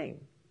easy thing.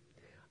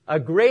 A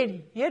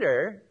great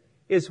hitter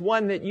is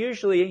one that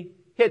usually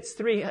hits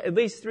at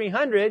least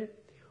 300,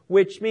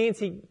 which means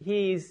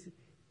he's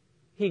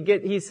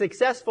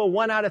successful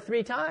 1 out of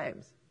 3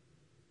 times.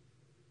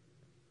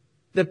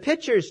 The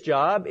pitcher's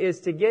job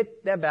is to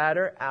get the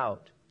batter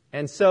out.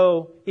 And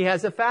so he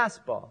has a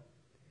fastball.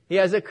 He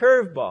has a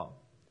curveball.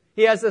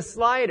 He has a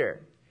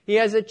slider. He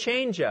has a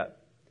changeup.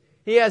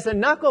 He has a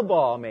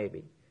knuckleball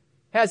maybe.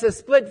 Has a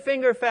split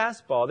finger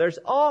fastball. There's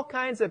all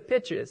kinds of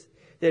pitches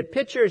that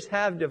pitchers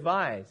have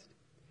devised.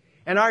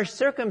 And our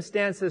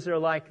circumstances are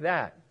like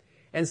that.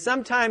 And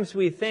sometimes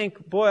we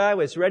think, boy, I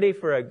was ready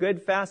for a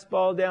good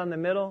fastball down the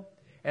middle,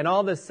 and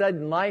all of a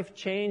sudden life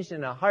changed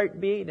in a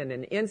heartbeat, in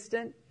an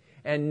instant,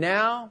 and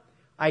now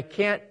I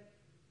can't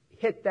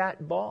hit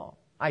that ball.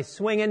 I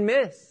swing and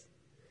miss.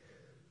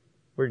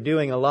 We're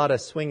doing a lot of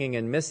swinging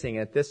and missing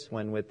at this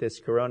one with this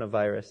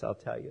coronavirus, I'll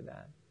tell you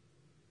that.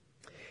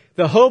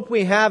 The hope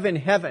we have in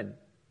heaven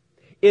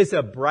is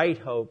a bright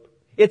hope.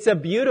 It's a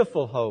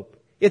beautiful hope.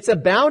 It's a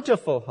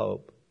bountiful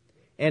hope.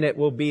 And it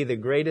will be the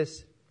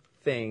greatest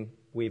thing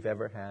we've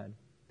ever had.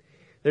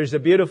 There's a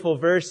beautiful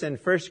verse in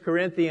 1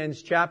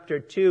 Corinthians chapter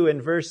 2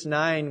 and verse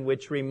 9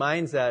 which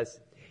reminds us,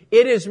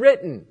 "It is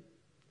written,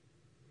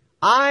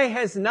 eye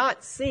has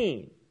not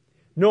seen,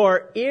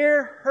 nor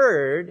ear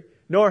heard,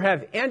 nor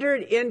have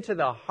entered into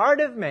the heart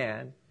of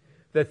man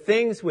the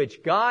things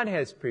which God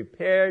has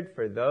prepared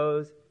for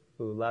those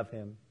who love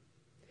Him."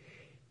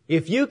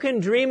 If you can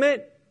dream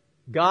it,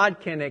 God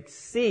can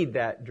exceed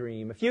that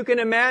dream. If you can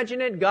imagine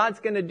it, God's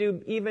going to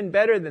do even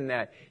better than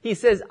that. He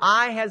says,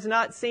 eye has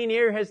not seen,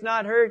 ear has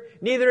not heard,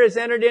 neither has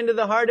entered into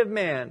the heart of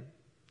man.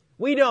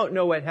 We don't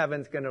know what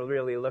heaven's going to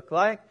really look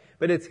like,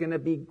 but it's going to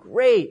be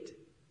great.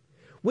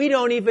 We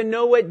don't even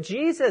know what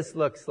Jesus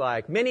looks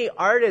like. Many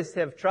artists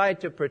have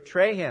tried to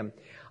portray Him.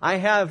 I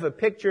have a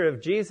picture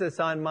of Jesus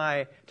on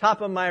my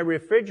top of my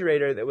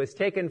refrigerator that was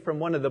taken from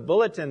one of the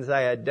bulletins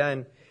I had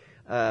done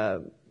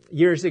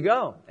years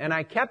ago. And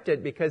I kept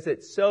it because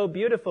it's so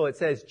beautiful. It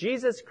says,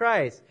 Jesus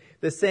Christ,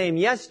 the same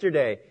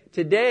yesterday,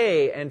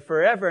 today, and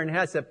forever, and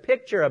has a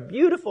picture, a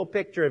beautiful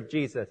picture of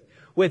Jesus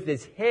with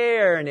His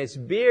hair and His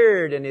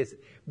beard and His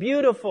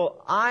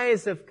beautiful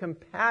eyes of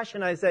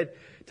compassion. I said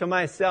to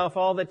myself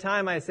all the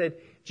time, I said,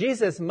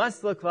 Jesus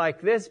must look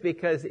like this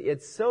because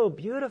it's so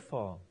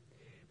beautiful.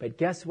 But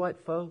guess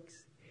what, folks?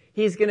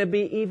 He's going to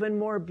be even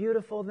more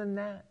beautiful than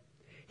that.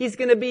 He's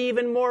going to be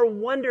even more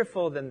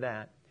wonderful than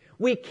that.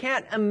 We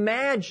can't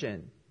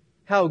imagine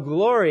how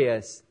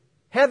glorious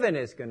heaven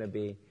is going to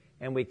be,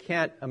 and we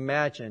can't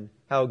imagine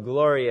how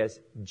glorious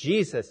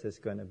Jesus is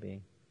going to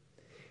be.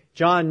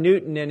 John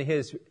Newton, in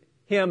his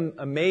hymn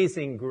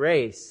Amazing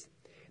Grace,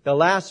 the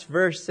last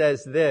verse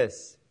says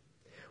this,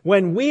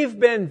 "When we've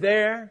been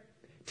there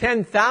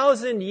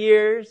 10,000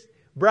 years,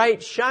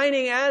 bright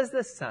shining as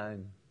the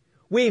sun,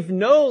 we've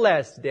no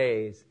less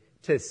days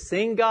to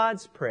sing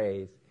God's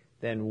praise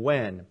than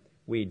when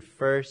we'd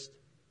first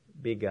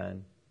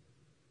begun."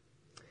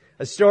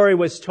 A story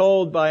was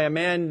told by a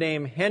man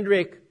named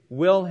Hendrik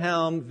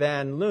Wilhelm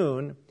van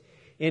Loon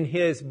in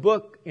his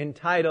book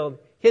entitled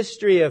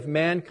History of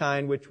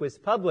Mankind, which was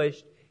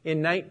published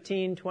in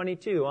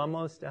 1922,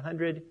 almost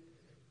 100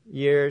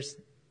 years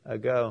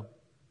ago.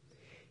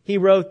 He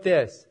wrote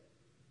this,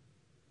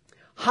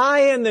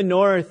 "High in the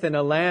north in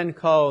a land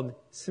called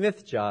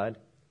Smithjod,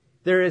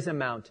 there is a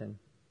mountain.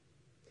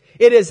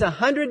 It is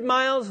 100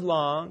 miles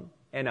long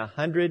and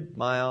 100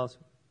 miles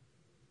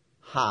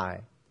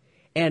high.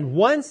 And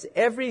once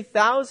every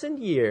 1,000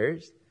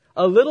 years,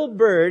 a little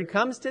bird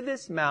comes to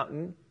this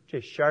mountain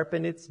to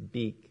sharpen its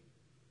beak.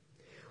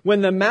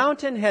 When the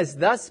mountain has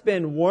thus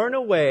been worn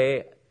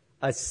away,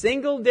 a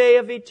single day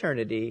of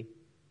eternity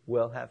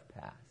will have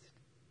passed."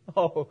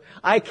 Oh,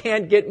 I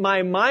can't get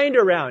my mind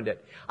around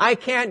it. I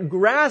can't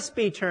grasp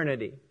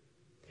eternity.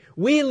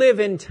 We live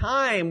in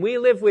time. We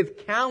live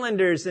with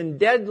calendars and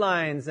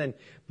deadlines and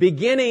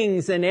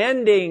beginnings and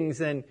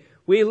endings, and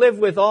we live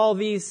with all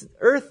these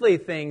earthly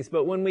things.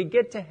 But when we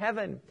get to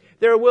heaven,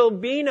 There will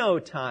be no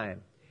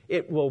time.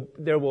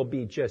 There will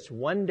be just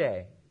one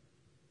day,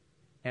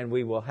 and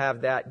we will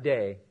have that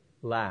day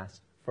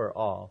last for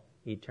all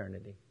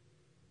eternity.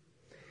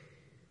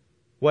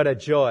 What a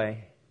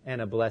joy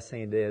and a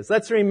blessing it is.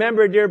 Let's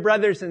remember, dear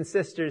brothers and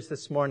sisters,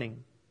 this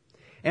morning,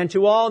 and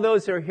to all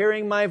those who are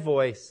hearing my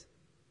voice,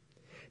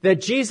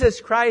 that Jesus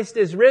Christ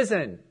is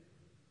risen.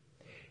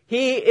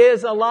 He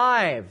is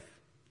alive,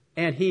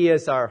 and He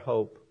is our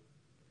hope.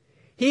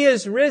 He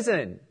is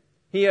risen.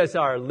 He is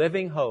our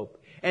living hope.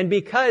 And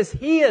because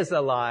He is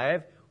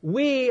alive,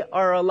 we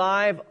are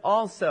alive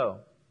also.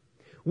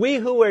 We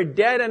who were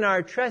dead in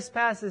our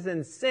trespasses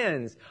and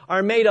sins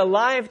are made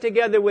alive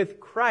together with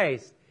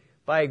Christ.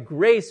 By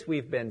grace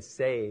we've been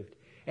saved.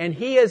 And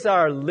He is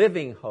our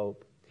living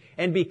hope.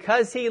 And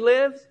because He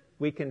lives,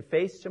 we can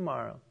face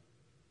tomorrow.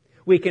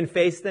 We can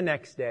face the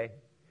next day.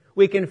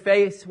 We can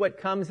face what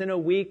comes in a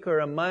week or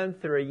a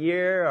month or a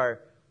year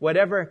or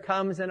whatever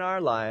comes in our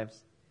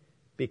lives.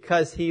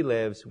 Because He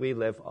lives, we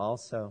live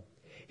also.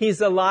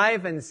 He's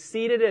alive and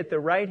seated at the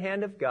right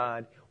hand of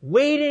God,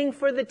 waiting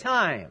for the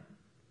time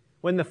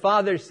when the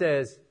Father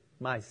says,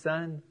 "My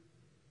son,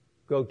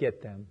 go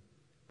get them.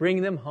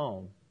 Bring them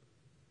home.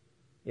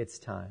 It's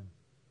time."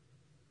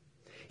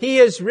 He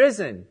is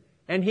risen,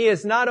 and He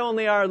is not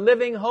only our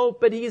living hope,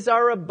 but He's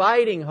our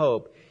abiding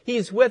hope.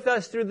 He's with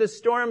us through the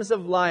storms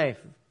of life.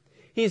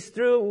 He's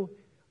through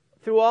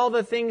all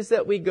the things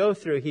that we go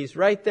through. He's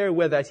right there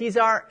with us. He's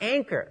our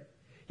anchor.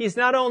 He's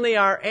not only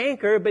our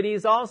anchor, but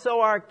He's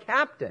also our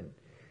captain.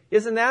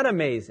 Isn't that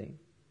amazing?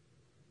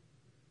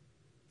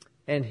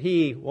 And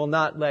He will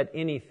not let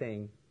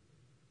anything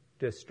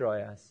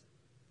destroy us.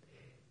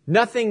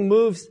 Nothing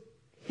moves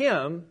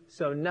Him,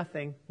 so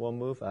nothing will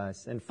move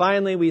us. And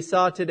finally, we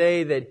saw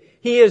today that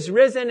He is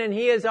risen and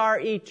He is our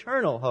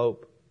eternal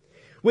hope.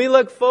 We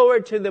look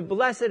forward to the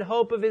blessed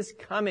hope of His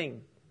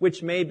coming,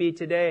 which may be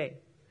today.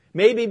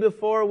 Maybe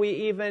before we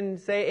even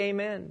say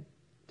amen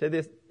to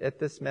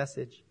this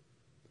message.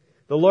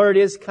 The Lord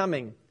is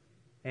coming,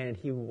 and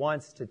He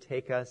wants to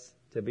take us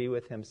to be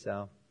with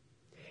Himself.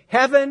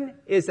 Heaven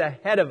is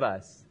ahead of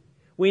us.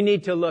 We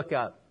need to look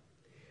up.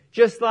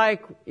 Just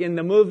like in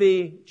the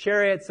movie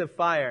Chariots of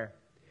Fire,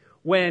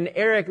 when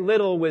Eric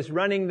Liddell was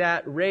running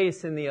that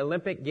race in the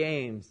Olympic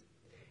Games,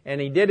 and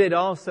he did it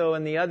also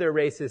in the other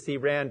races he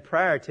ran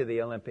prior to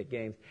the Olympic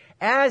Games.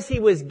 As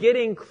he was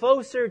getting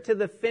closer to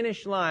the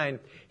finish line,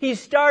 he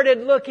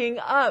started looking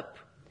up.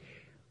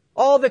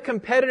 All the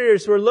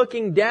competitors were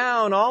looking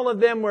down. All of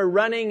them were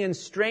running and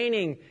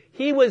straining.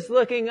 He was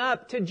looking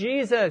up to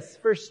Jesus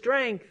for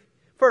strength,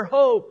 for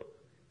hope,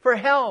 for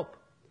help.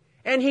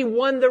 And he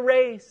won the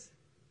race.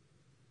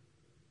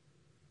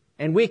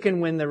 And we can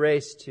win the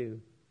race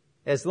too,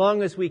 as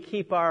long as we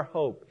keep our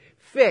hope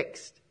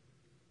fixed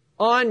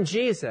on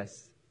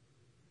Jesus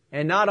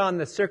and not on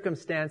the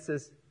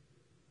circumstances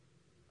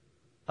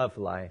of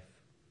life.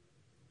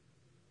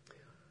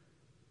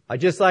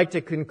 I'd just like to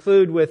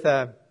conclude with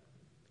a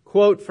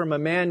quote from a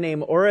man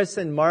named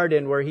Orison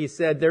Marden, where he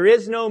said, "There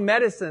is no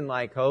medicine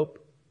like hope,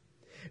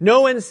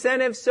 no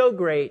incentive so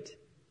great,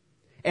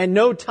 and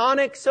no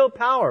tonic so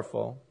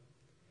powerful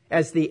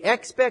as the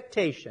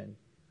expectation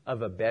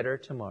of a better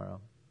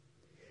tomorrow.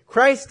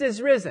 Christ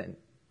is risen,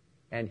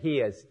 and He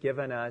has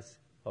given us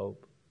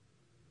hope."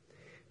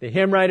 The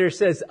hymn writer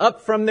says,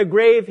 "Up from the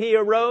grave He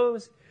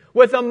arose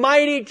with a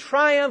mighty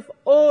triumph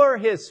o'er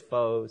His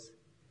foes.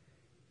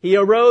 He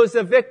arose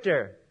a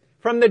victor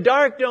from the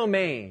dark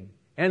domain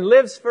and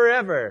lives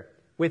forever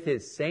with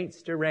His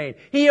saints to reign."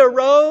 He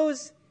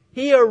arose.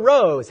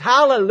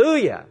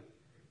 Hallelujah.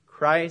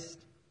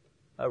 Christ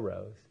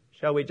arose.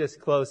 Shall we just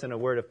close in a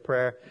word of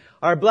prayer?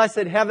 Our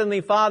blessed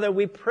Heavenly Father,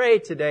 we pray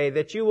today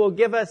that You will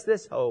give us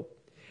this hope.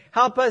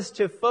 Help us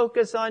to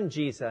focus on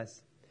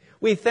Jesus.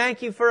 We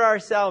thank You for our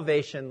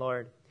salvation,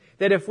 Lord,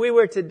 that if we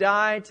were to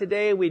die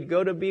today, we'd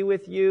go to be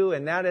with You,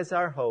 and that is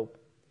our hope.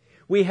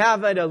 We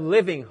have a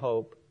living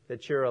hope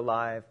that You're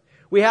alive.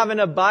 We have an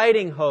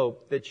abiding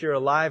hope that You're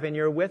alive and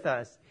You're with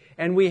us.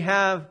 And we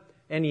have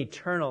an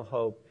eternal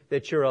hope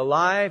that You're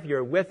alive,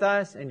 You're with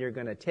us, and You're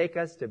going to take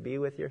us to be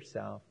with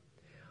Yourself.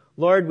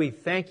 Lord, we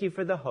thank You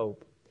for the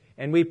hope,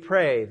 and we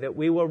pray that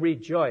we will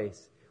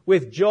rejoice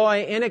with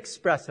joy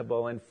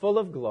inexpressible and full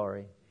of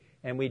glory.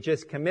 And we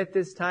just commit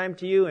this time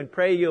to You and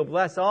pray You'll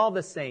bless all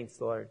the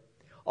saints, Lord,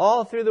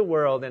 all through the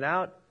world and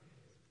out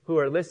who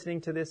are listening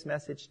to this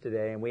message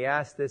today. And we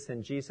ask this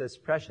in Jesus'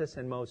 precious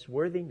and most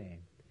worthy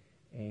name.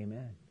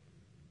 Amen.